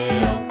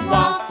silk.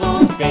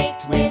 Waffles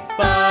baked with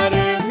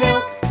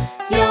buttermilk,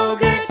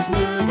 yogurt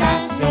smooth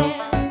as silk.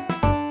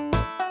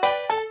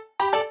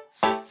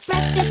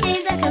 Breakfast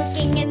is a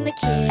cooking in the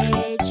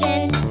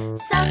kitchen,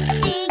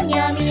 something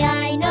yummy,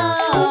 I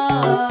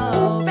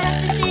know.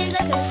 Breakfast is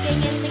a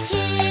cooking in the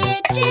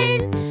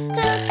kitchen,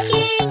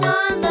 cooking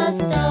on the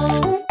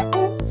stove.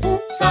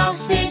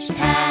 Sausage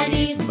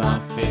patties,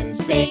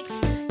 muffins baked,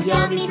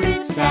 yummy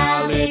fruit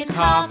salad,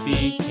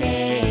 coffee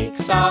cake.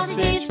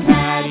 Sausage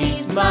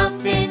patties,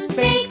 muffins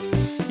baked,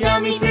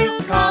 yummy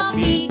fruit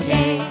coffee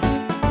cake.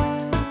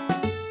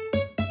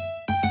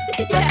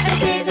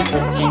 Breakfast is a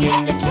cooking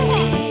in the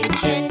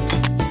kitchen,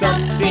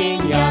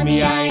 something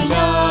yummy, I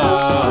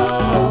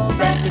know.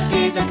 Breakfast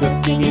is a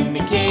cooking in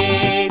the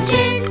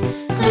kitchen,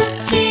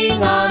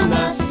 cooking on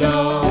the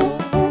stove.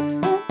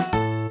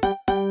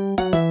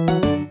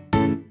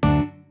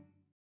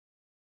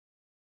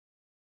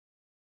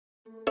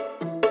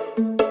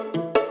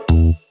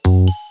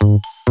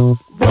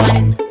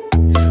 One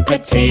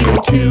potato,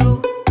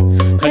 two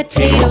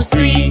potatoes,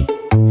 three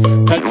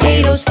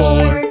potatoes,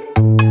 four,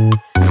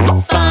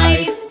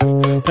 five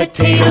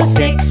potatoes,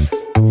 six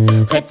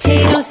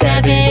potatoes,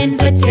 seven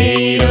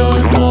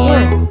potatoes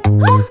more.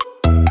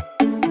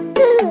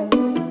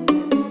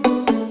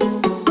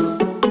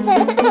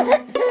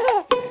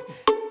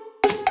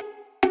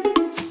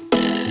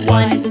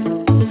 One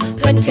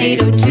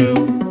potato, two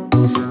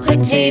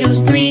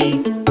potatoes,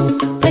 three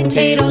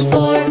potatoes,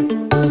 four,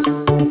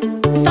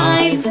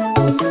 five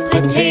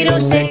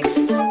potatoes, six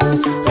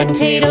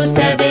potatoes,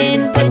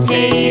 seven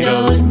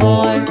potatoes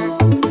more.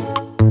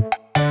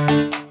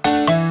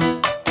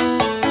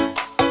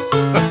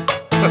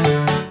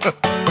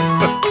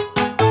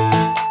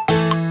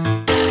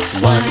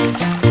 One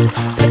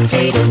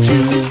potato,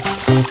 two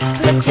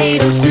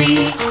potatoes,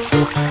 three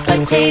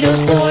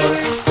potatoes, four,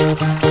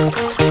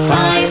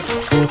 five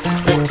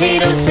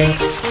potatoes,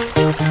 six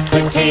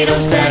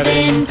potatoes,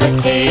 seven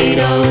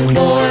potatoes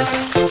more.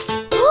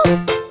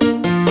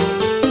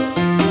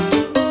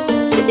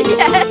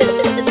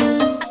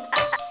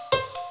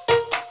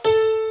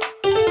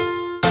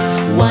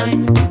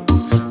 One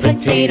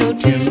potato,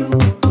 two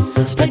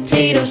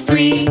potatoes,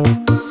 three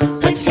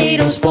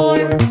potatoes, four,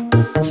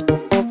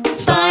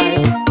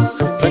 five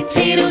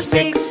potatoes,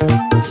 six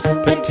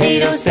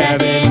potatoes,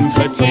 seven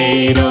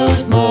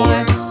potatoes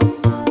more.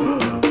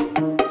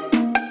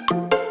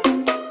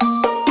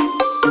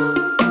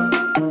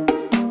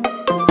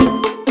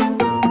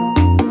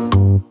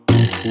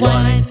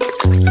 One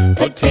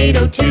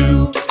potato,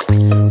 two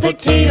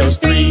potatoes,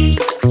 three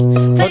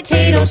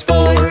potatoes,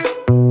 four,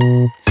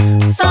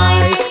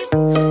 five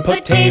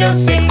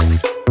potatoes,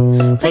 six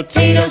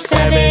potatoes,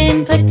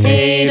 seven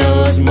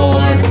potatoes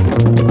more.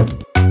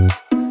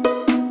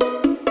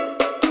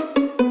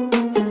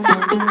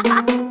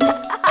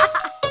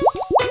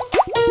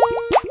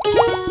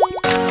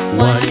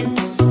 One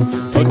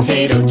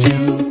potato,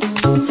 two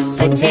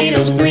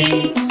potatoes,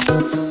 three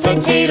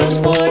potatoes,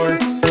 four,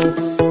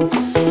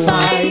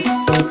 five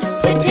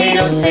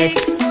potatoes,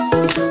 six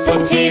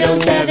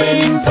potatoes,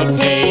 seven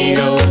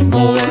potatoes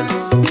more.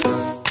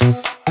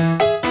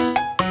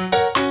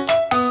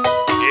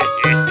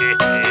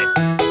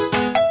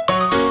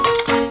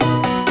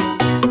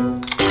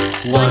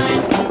 One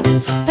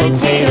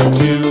potato,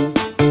 two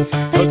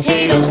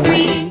potatoes,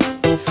 three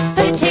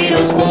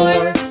potatoes, four,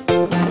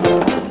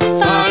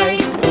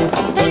 five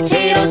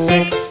potatoes,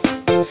 six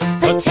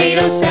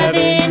potatoes,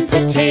 seven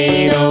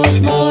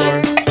potatoes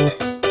more.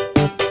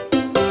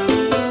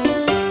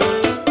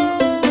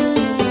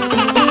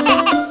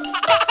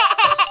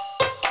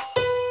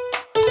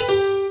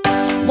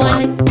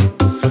 One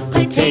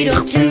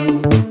potato,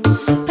 two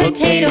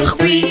potatoes,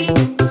 three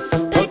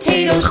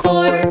potatoes,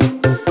 four,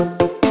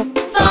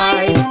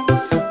 five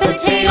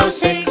potatoes,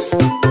 six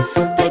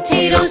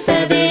potatoes,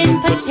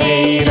 seven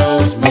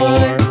potatoes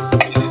more.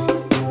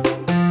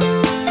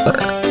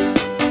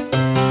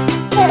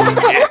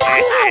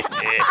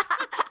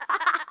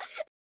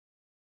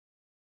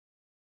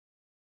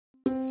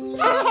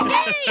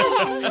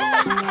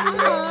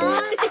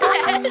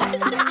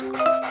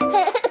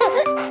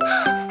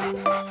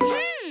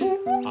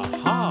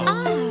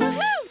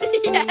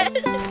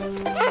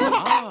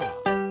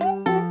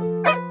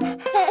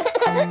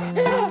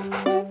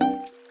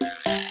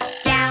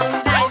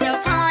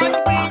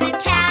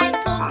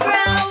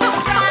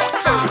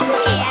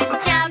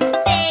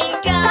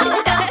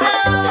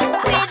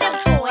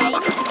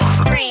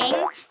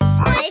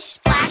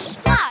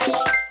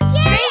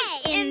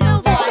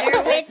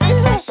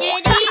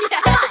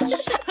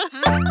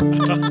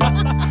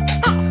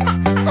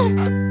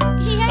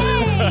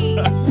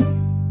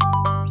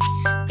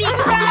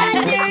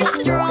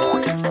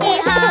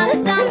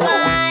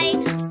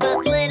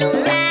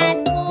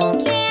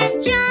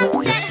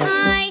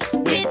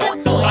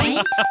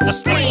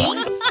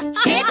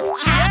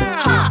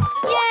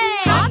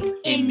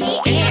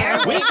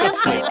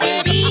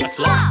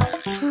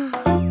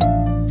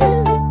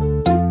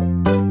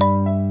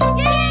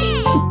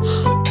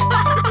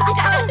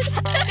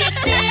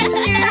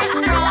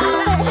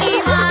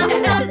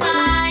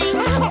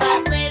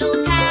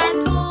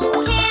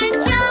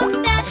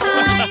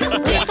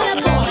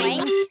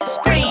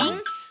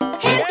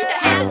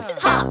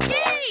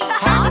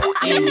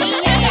 in the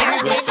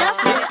air with a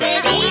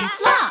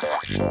flippity-flop.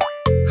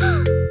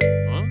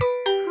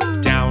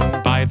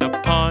 Down by the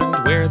pond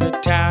where the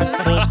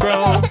tadpoles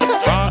grow,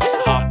 frogs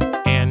hop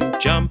and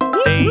jump,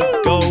 they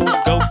go,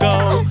 go,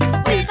 go.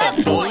 With a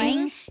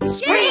boing,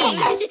 spring,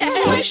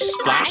 splish,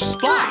 splash,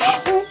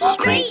 splash.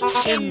 Straight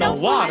in the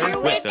water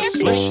with a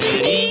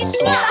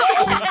splishity-splash.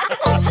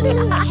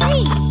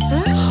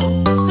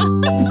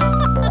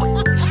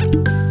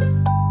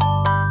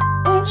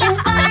 It's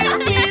fun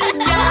to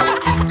jump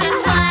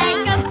just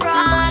like a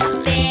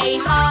frog. They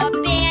hop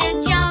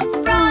and jump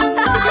from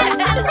log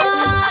to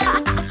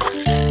log.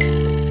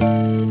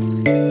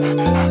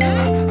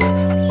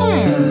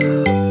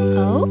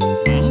 Oh?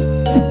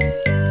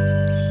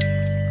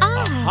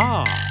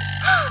 Aha!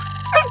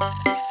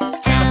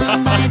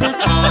 Down by the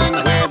pond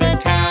where the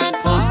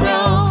tadpoles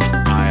grow,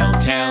 I'll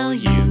tell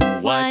you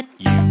what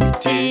you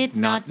did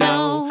not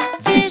know.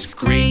 This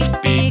great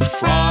big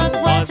frog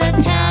was a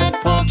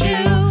tadpole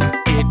too.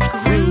 It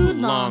grew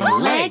long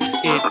legs,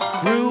 it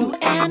grew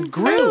and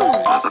grew.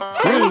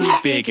 Grew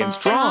big and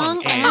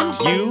strong, and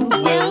you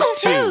will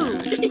too.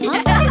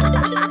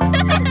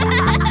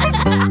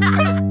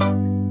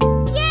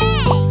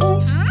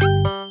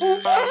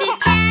 this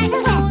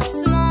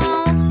tadpole's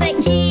small, but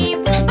he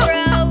will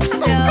grow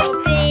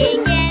so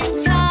big and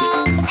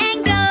tall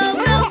and go,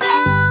 go, go.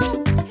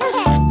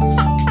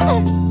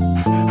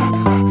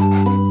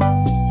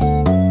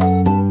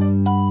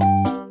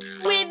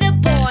 With a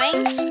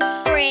boing,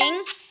 spring,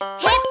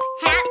 hip,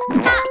 hap,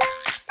 hop.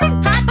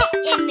 Hop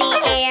in the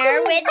air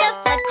with a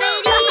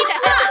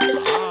flippity-flop.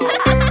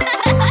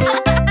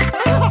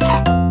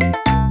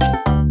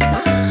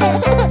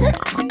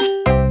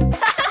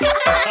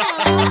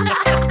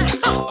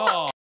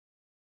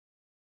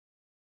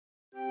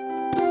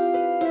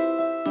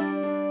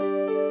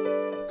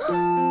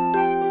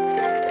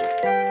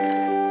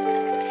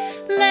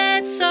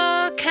 Let's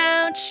all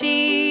count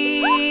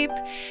sheep.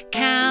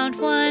 Count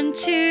 1,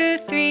 2,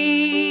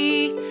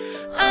 3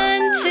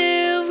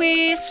 until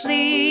we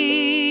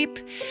sleep.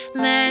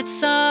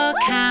 Let's all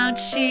count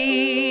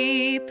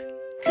sheep.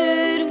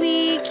 Could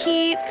we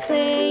keep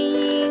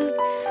playing,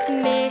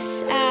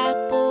 Miss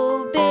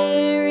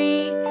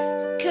Appleberry?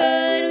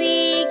 Could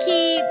we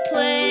keep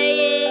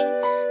playing,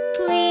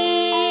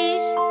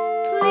 please,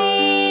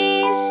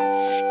 please?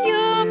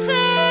 You'll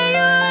play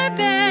your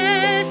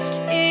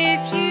best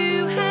if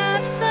you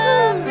have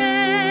some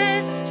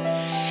rest.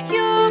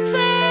 You'll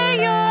play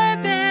your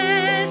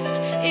best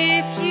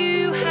if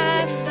you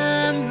have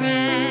some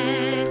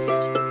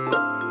rest.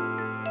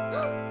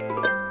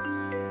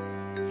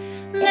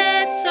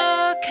 Let's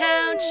all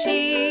count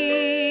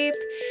sheep.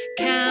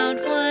 Count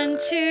 1,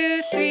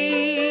 2,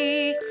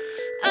 3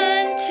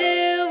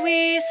 until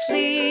we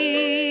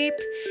sleep.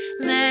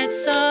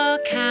 Let's all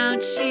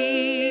count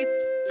sheep.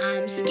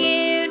 I'm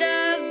scared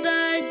of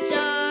the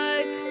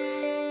dark,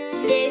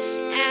 Miss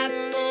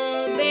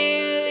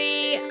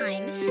Appleberry.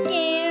 I'm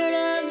scared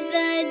of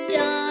the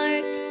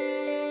dark.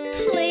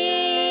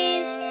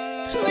 Please,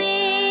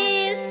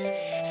 please.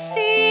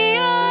 See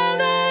our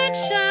light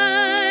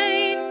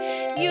shine.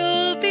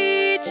 You'll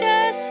be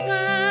just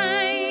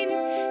fine.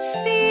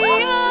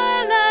 See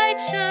our light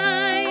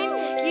shine.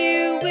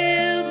 You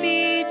will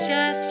be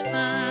just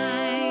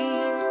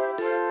fine.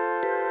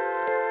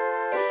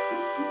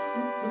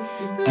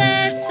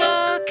 Let's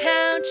all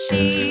count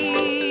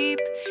sheep.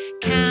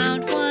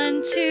 Count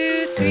 1,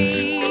 2,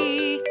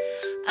 3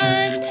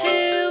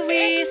 until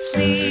we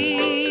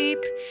sleep.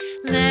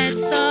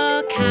 Let's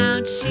all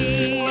count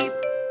sheep.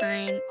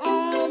 I'm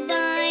all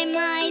by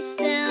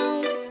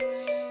myself,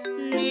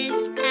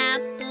 Miss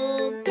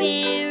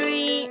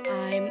Appleberry.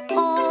 I'm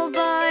all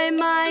by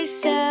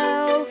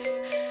myself.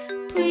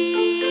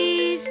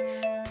 Please,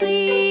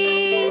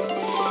 please.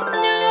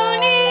 No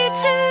need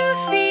to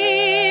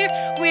fear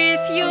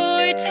with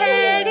your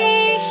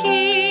teddy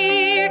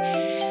here.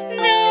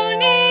 No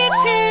need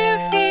to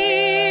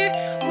fear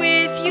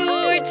with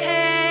your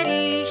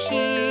teddy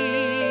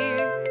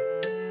here.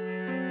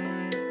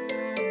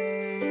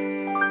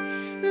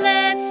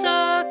 Let's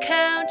all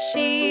count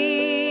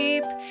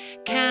sheep.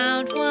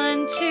 Count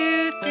 1,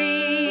 2,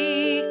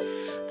 3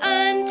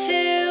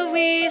 until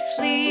we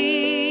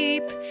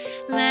sleep.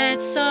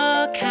 Let's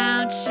all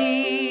count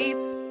sheep.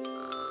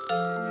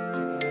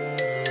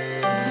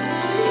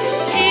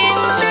 In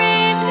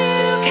dreams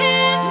you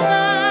can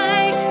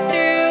fly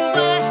through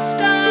a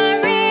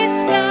starry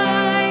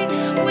sky.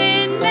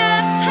 When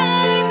nap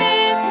time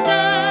is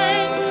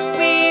done,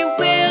 we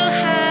will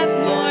have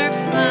more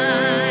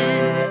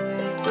fun.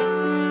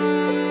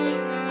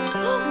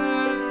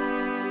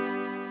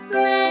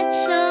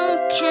 Let's all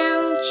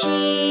count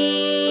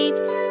sheep.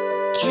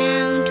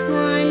 Count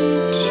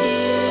 1, 2,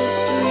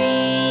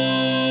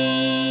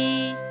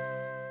 3.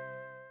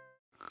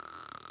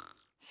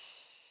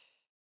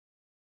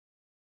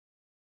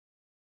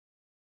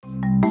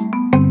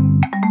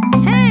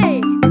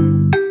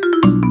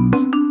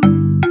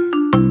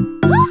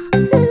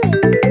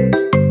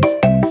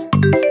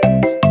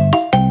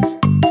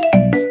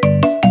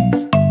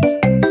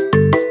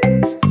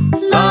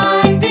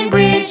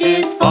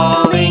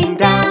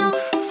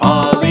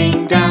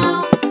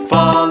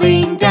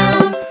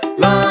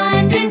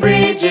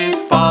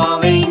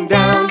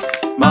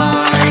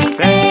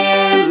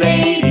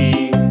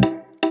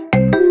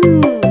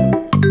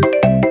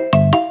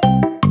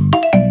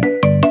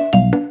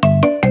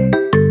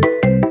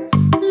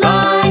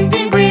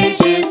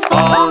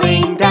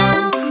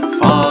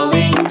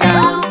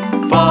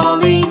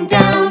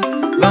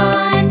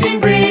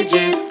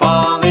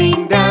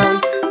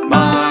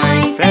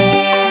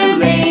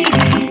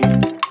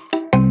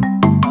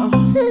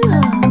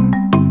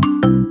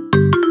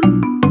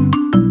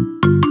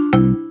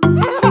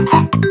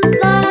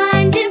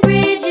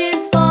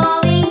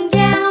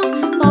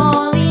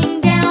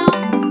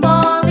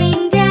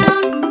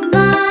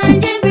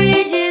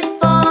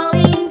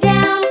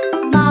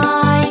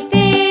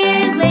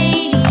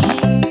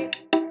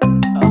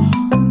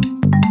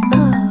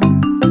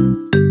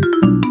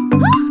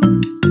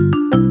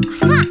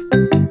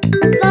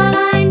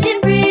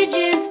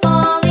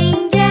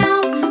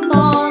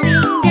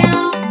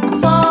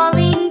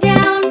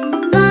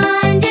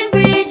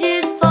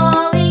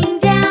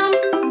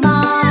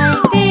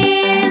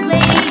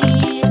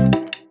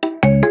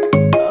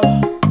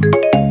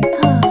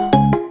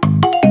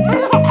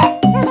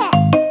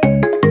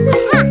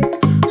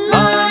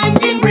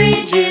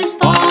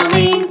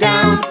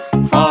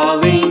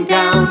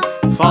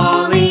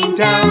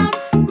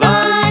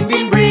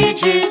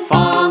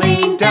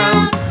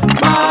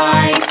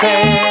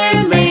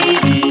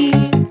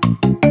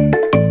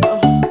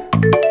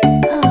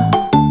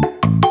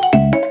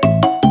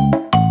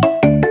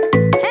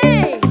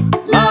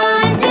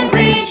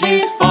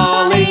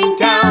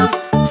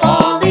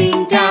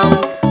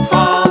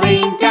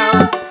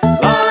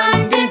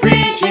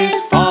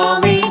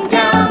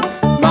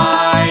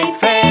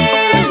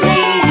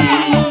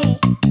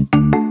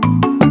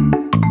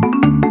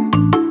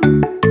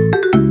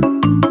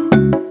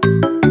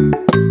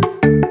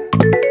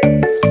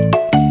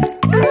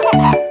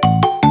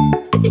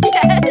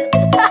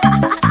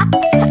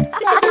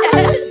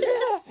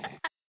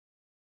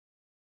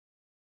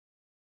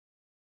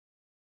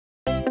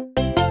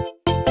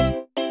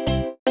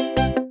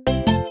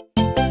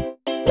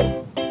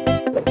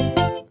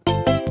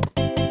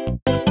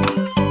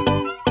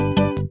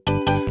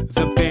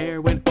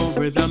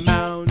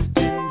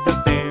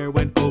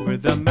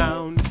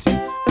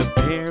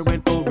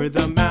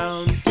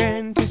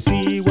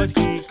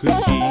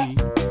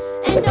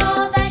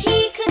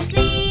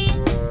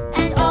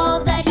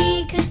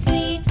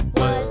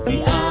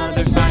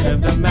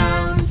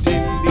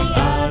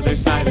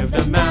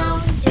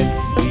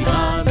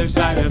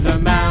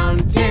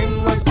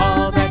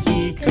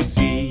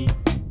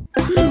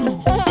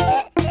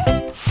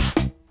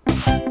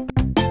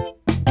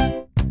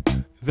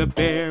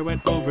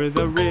 went over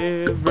the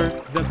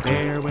river. The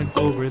bear went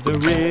over the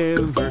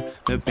river.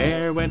 The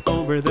bear went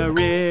over the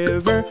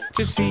river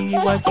to see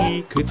what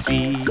he could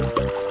see.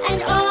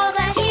 And all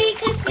that he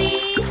could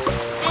see,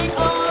 and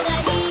all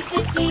that he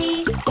could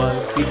see,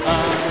 Was the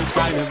other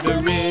side of the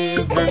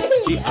river,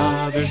 the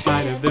other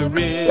side of the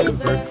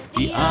river,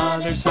 the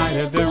other side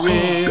of the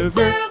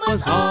river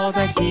was all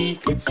that he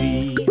could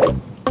see.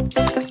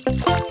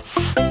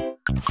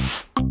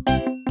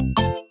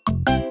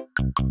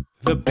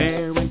 The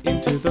bear went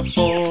into the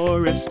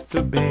forest,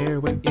 the bear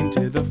went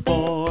into the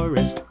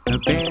forest, the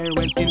bear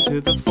went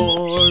into the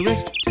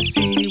forest to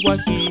see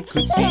what he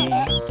could see.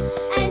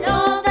 and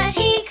all that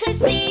he could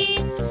see,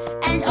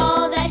 and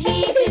all that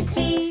he could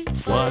see,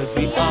 Was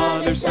the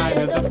other side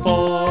of the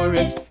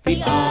forest,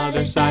 the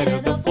other side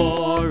of the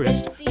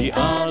forest, the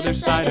other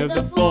side of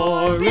the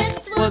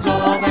forest was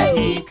all that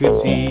he could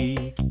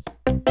see.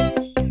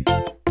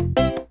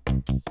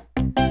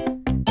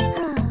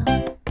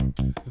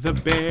 The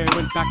bear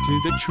went back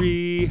to the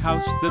tree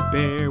house, the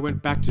bear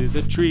went back to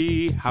the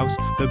tree house,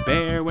 the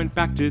bear went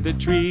back to the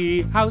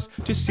tree house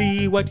to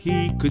see what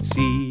he could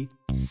see.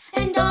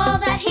 and all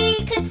that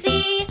he could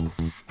see,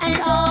 and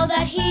all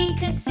that he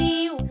could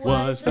see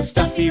Was the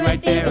stuffy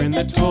right there in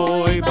the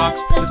toy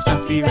box, the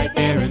stuffy right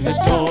there in the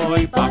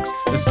toy box,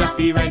 the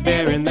stuffy right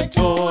there in the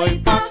toy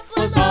box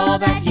was all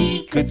that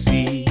he could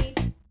see.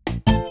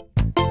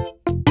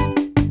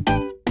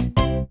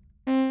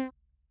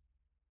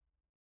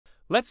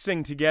 Let's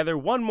sing together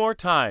one more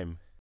time.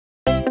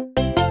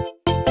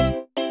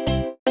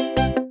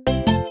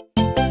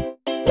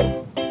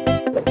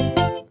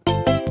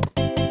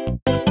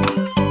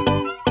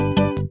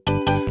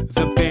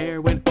 The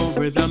bear went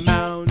over the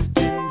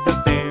mountain,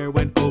 the bear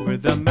went over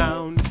the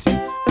mountain,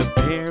 the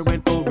bear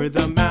went over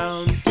the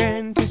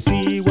mountain to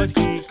see what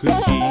he could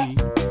see.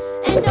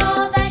 and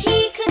all that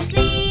he could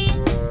see,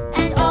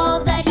 and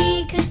all that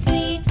he could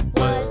see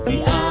Was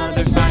the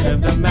other side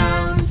of the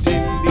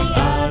mountain, the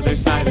other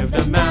side of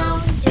the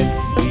mountain,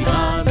 the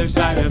other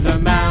side of the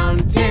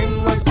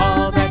mountain was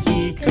all that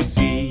he could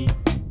see.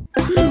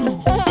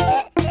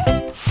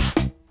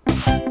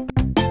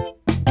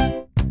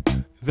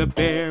 The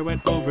bear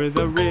went over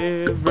the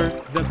river,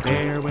 the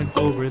bear went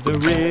over the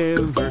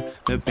river,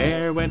 the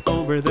bear went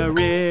over the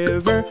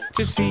river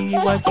to see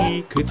what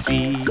he could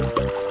see.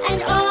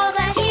 and all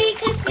that he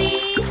could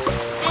see,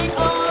 and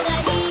all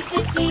that he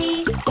could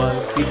see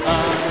Was the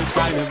other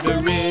side of the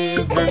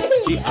river,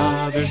 the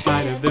other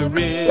side of the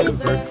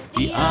river,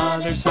 the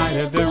other side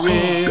of the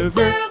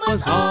river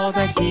was all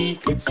that he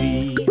could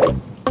see.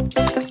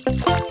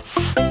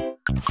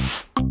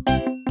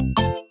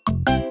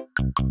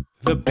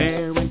 The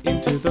bear went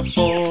into the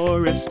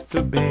forest,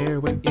 the bear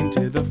went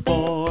into the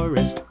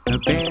forest, the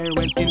bear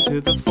went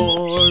into the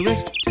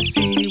forest to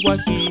see what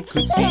he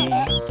could see.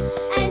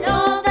 and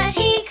all that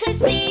he could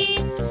see,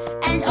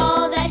 and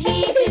all that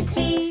he could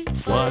see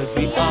Was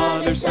the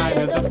other side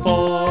of the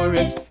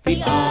forest,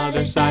 the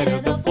other side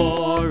of the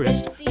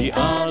forest, the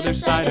other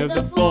side of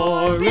the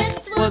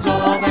forest was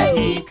all that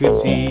he could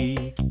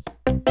see.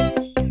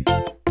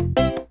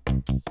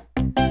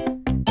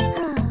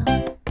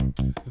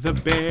 The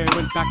bear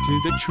went back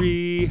to the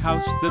tree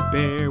house, the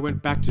bear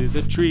went back to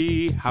the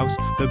tree house,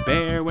 the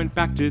bear went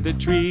back to the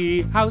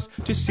tree house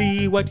to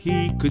see what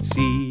he could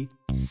see.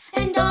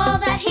 and all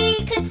that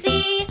he could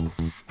see,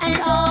 and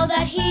all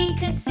that he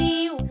could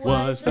see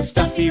Was the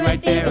stuffy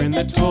right there in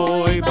the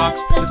toy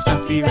box, the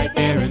stuffy right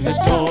there in the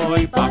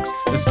toy box,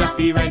 the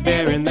stuffy right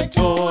there in the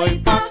toy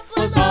box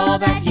was all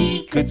that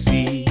he could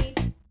see.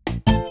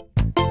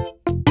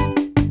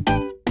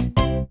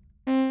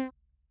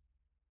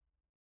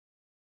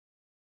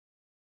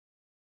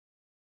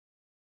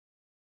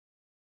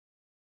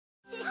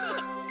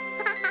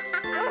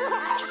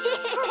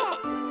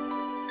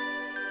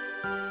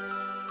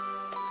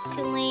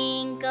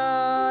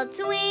 Twinkle,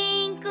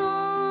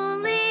 twinkle,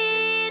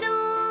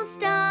 little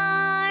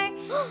star,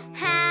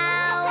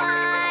 how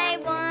I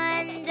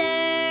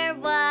wonder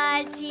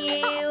what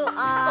you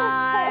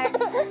are.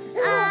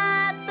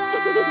 Up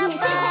above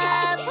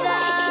the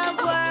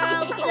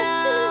world so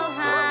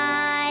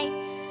high,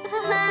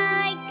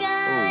 like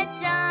a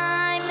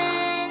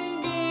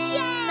diamond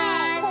in the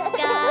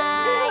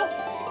sky.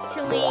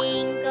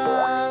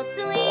 Twinkle,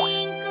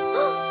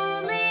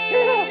 twinkle,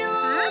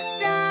 little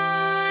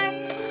star,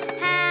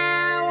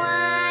 how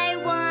I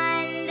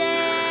wonder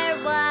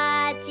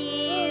what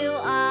you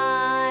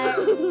are.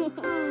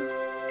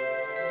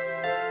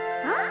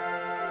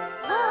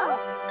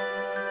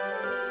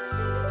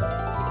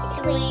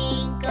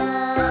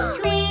 Twinkle,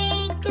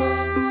 twinkle,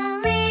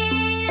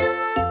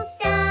 little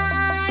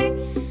star,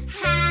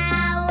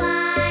 how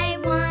I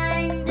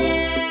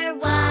wonder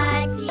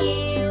what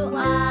you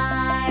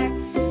are.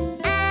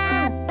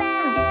 Up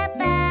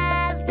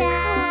above the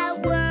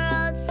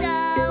world so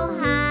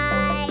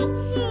high,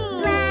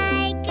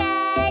 like a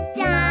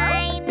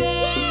diamond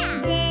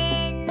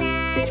in the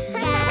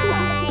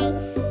sky.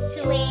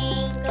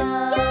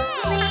 Twinkle,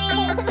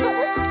 twinkle,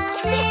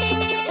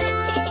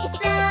 little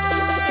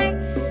star,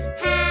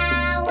 how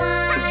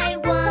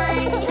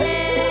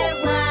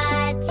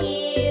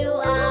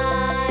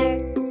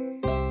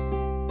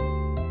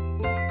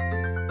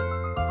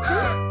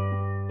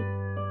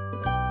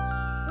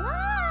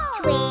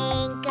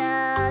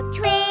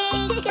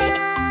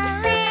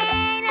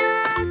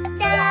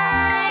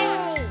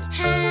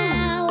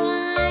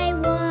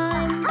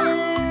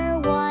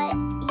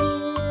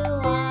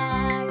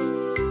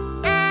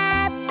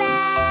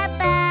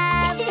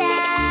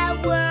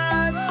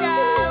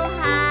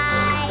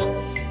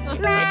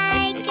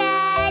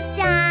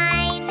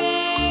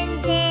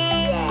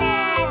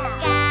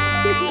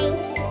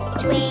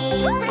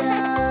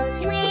Twinkle,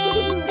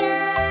 twinkle,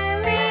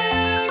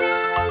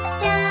 little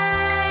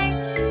star,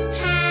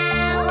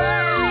 how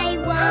I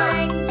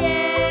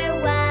wonder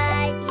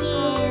what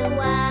you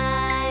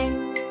are.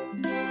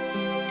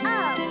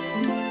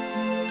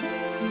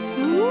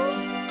 Oh.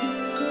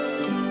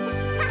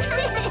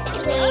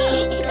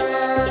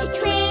 Twinkle,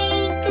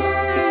 twinkle,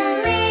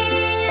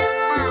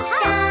 little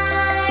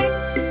star,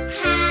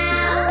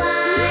 how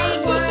I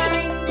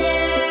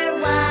wonder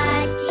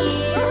what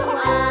you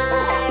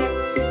are.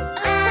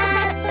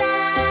 Up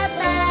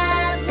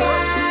above the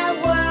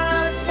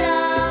world so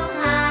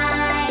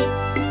high,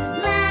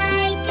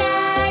 like a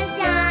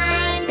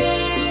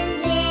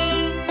diamond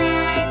in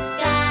the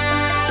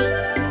sky.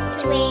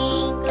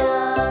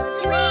 Twinkle,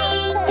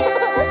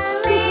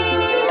 twinkle,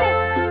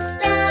 little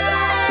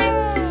star,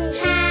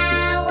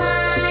 how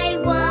I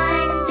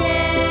wonder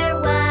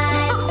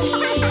what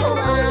you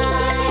are.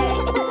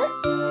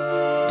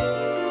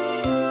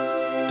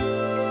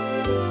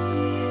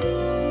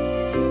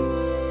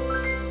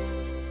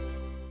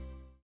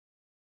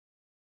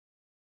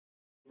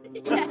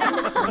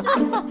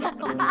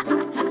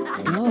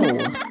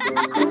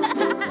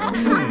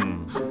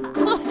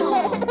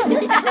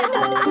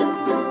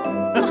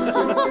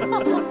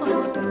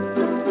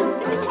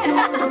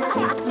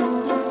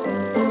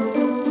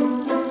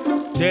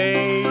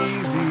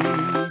 Daisy,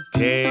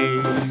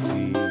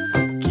 Daisy,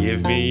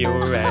 give me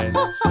your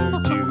answer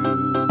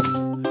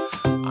too.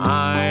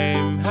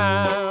 I'm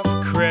half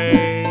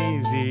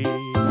crazy,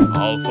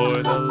 all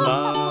for the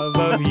love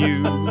of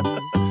you.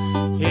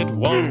 It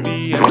won't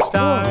be a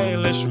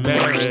stylish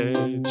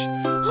marriage,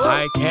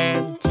 I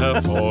can't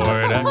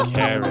afford a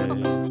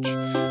carriage,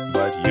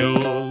 but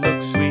you'll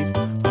look sweet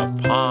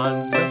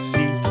upon the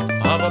seat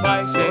of a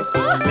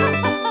bicycle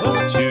built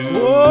for two.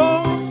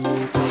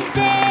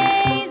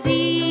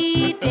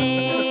 Daisy,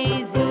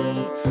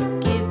 Daisy,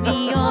 give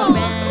me your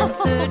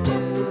answer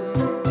too.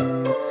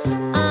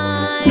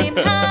 I'm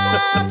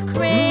half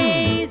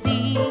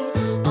crazy,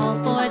 all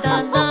for the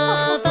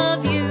love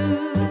of you.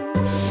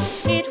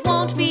 It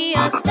won't be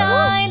a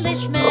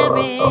stylish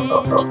marriage,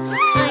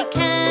 I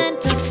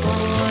can't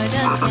afford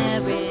a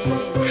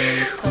carriage,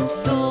 but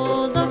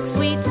you'll look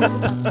sweet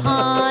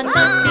upon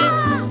the seat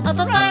of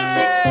a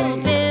bicycle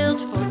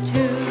built for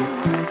two.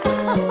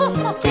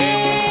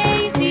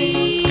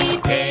 Daisy,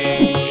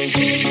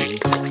 Daisy,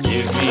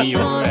 Give me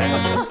your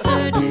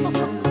answer too.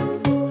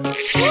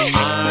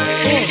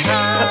 I'm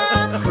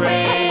half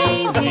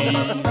crazy,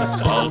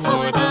 all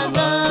for the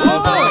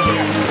love of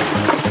you.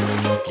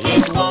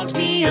 It won't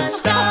be a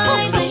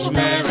stylish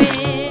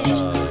marriage,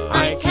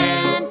 I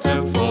can't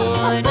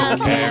afford a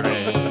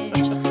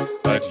carriage,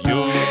 but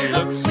you'll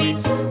look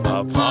sweet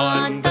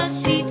upon the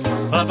seat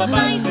of a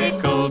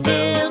bicycle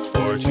built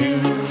for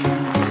two.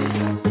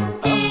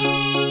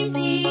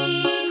 Daisy,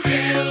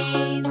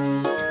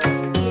 Daisy,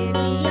 give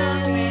me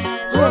your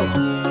answer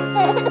too.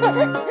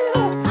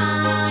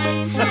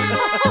 I'm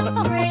half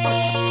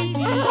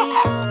crazy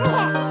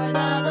for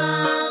the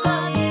love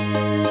of you.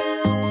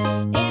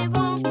 It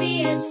won't be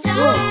a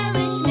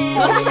stylish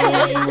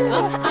marriage,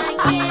 I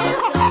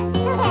can't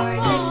afford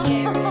a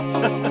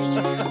carriage,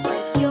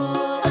 but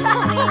you'll look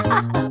sweet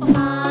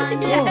upon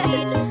the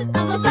seat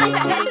of a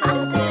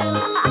bicycle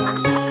built for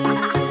two.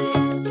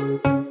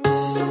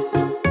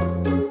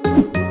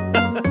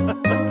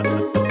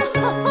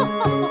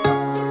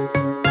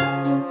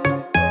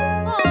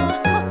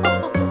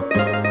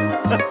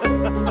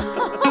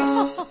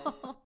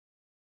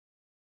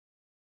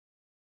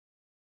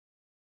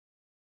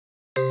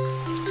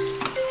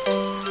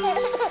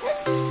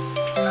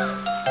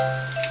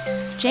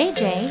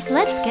 JJ,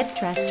 let's get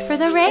dressed for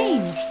the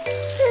rain.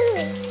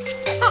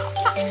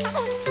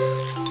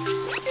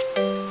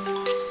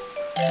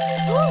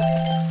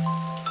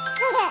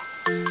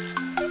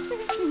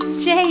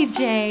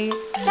 JJ,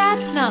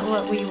 that's not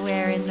what we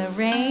wear in the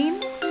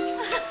rain.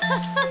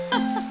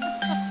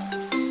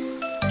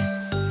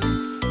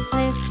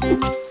 Listen,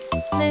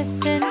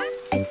 listen,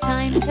 it's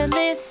time to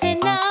listen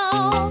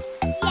now.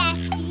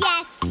 Yes,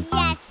 yes,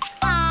 yes,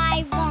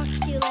 I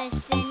want to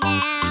listen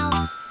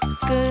now.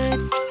 Good,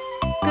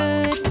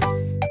 good,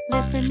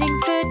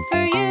 listening's good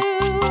for you.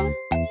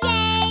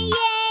 Yay,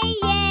 yay,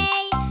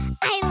 yay,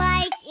 I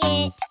like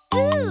it.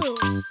 Ooh.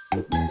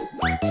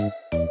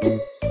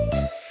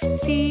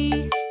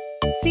 See,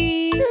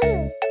 see,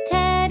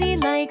 Teddy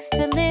likes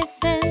to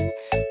listen.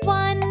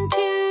 1,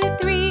 2,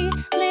 3,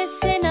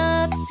 listen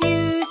up,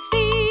 you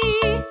see.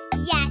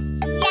 Yes,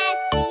 yes,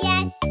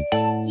 yes,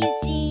 you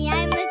see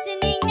I'm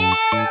listening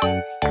now.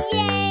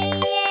 Yay,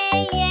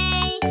 yay,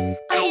 yay,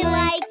 I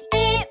like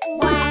it.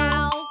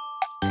 Wow.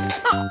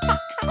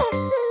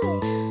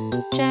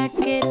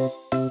 Jacket,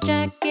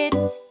 jacket,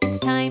 it's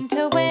time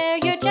to wear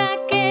your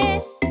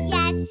jacket.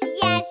 Yes,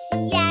 yes,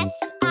 yes,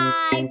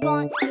 I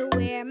want to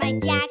wear my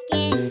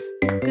jacket.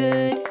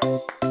 Good,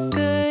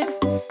 good,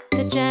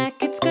 the jacket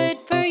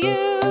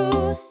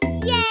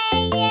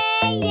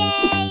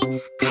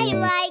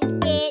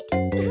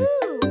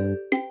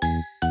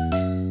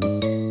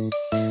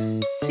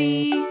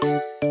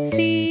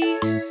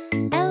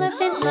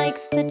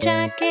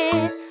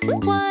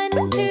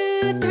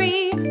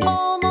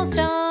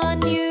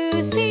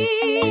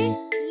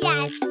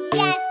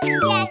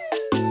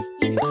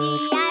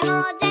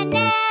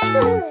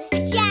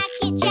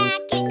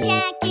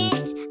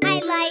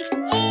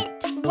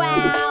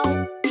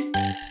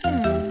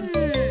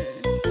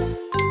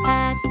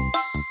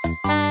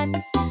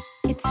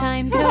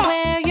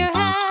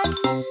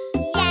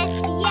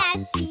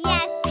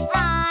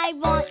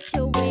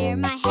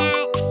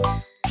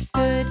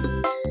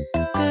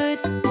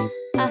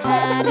A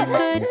hat is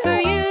good for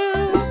you.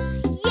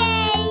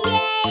 Yay,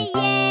 yay,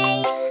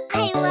 yay! I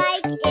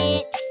like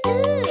it.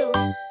 Ooh!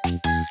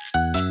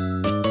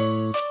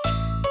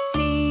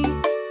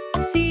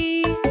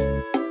 See,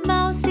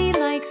 Mousie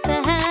likes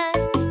the hat.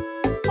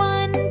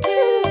 1,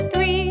 2,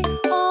 3,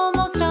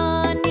 almost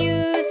on,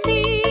 you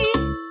see.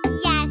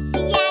 Yes,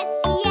 yes,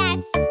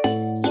 yes!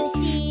 You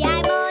see,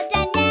 I'm all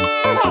done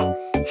now.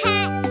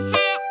 Hat,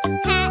 hat,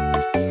 hat!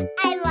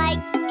 I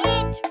like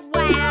it.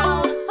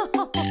 Wow!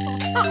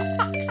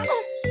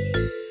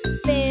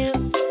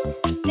 Boots,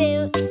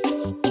 boots!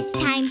 It's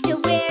time to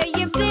wear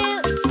your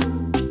boots.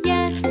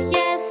 Yes,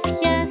 yes,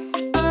 yes,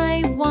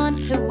 I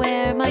want to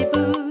wear my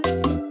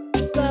boots.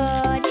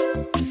 Good,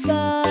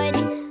 good.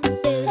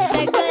 Boots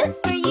are good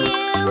for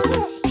you.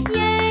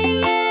 Yay,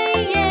 yay,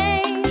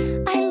 yay,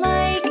 I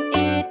like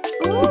it.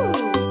 Ooh!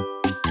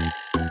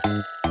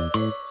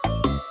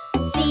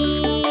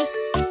 See,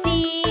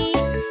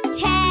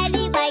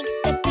 Teddy likes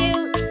the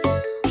boots.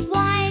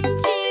 1,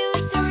 2,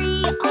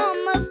 3,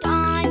 almost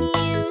on,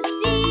 you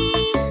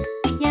see.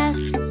 Yes,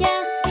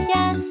 yes,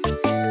 yes,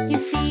 you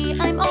see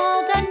I'm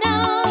all done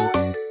now.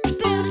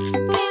 Boots,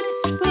 boots,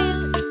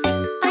 boots.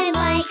 I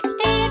like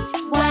it.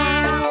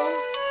 Wow!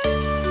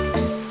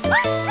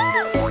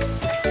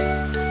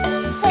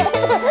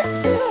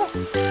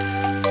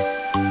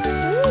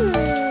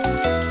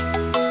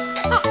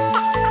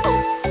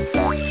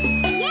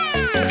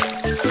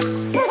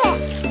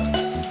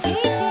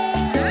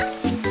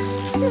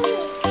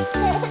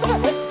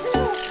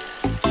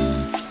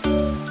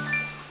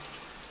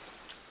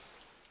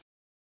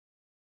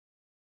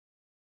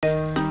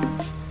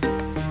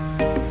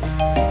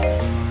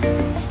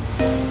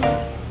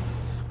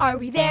 Are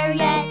we there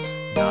yet?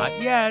 Not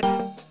yet.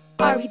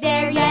 Are we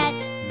there yet?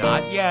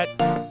 Not yet.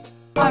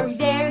 Are we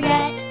there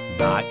yet?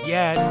 Not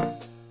yet.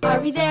 Are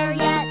we there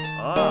yet?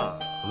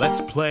 Let's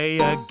play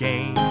a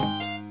game.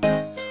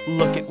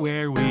 Look at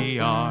where we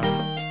are.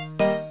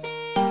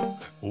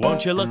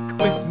 Won't you look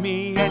with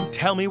me and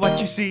tell me what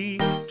you see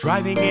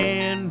driving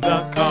in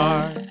the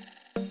car?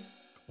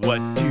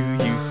 What do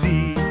you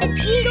see? An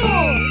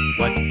eagle!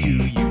 What do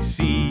you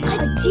see?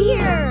 A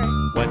deer!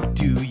 What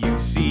do you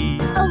see?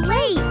 A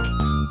lake!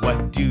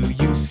 What do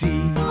you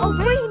see? A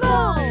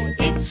rainbow!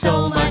 It's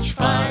so much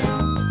fun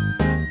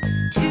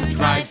to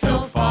drive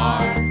so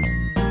far.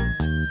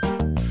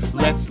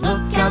 Let's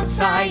look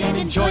outside and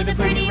enjoy the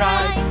pretty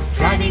ride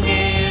driving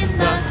in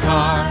the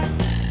car.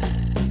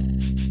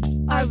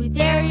 Are we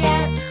there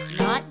yet?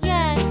 Not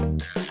yet,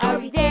 Are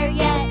we there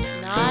yet?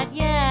 not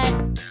yet,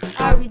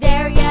 Are we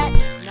there yet?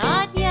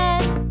 not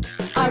yet.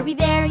 Are we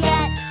there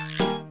yet?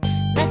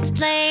 Let's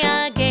play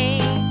a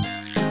game.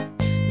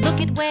 Look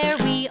at where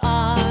we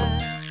are.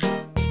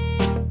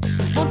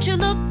 Won't you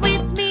look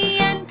with me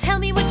and tell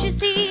me what you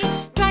see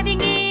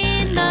driving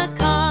in the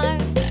car?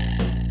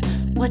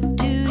 What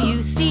do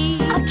you see?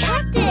 A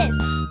cactus!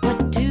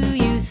 What do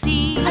you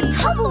see? A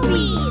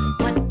tumbleweed!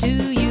 What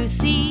do you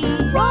see?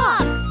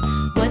 Rocks!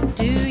 What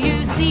do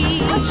you see?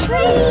 A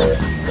tree!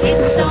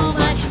 It's so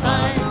much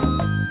fun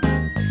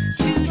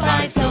to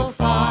drive so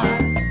far.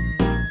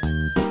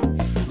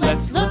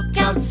 Let's look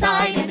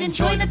outside and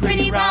enjoy the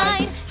pretty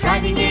ride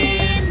driving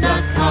in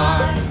the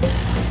car.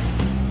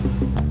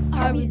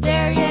 Are we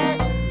there yet?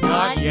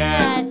 Not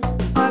yet.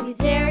 Are we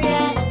there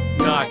yet?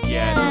 Not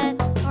yet.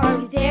 Are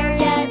we there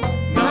yet?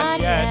 Not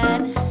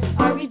yet.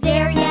 Are we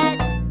there yet?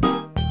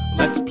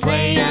 Let's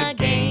play a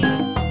game.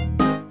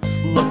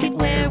 Look at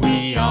where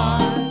we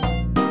are.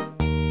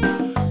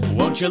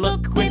 Won't you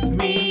look with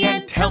me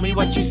and tell me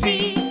what you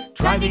see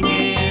driving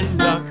in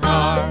the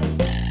car?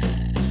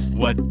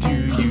 What do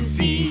you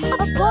see? A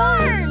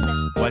barn!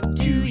 What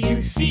do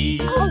you see?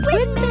 A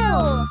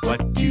windmill!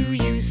 What do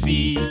you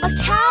see? A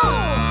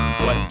cow!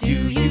 What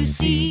do you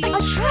see? A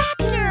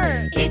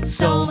tractor! It's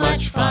so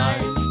much fun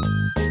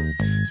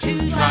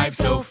to drive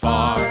so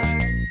far.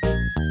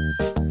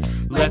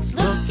 Let's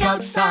look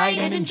outside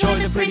and enjoy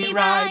the pretty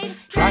ride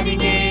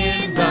driving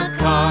in the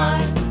car.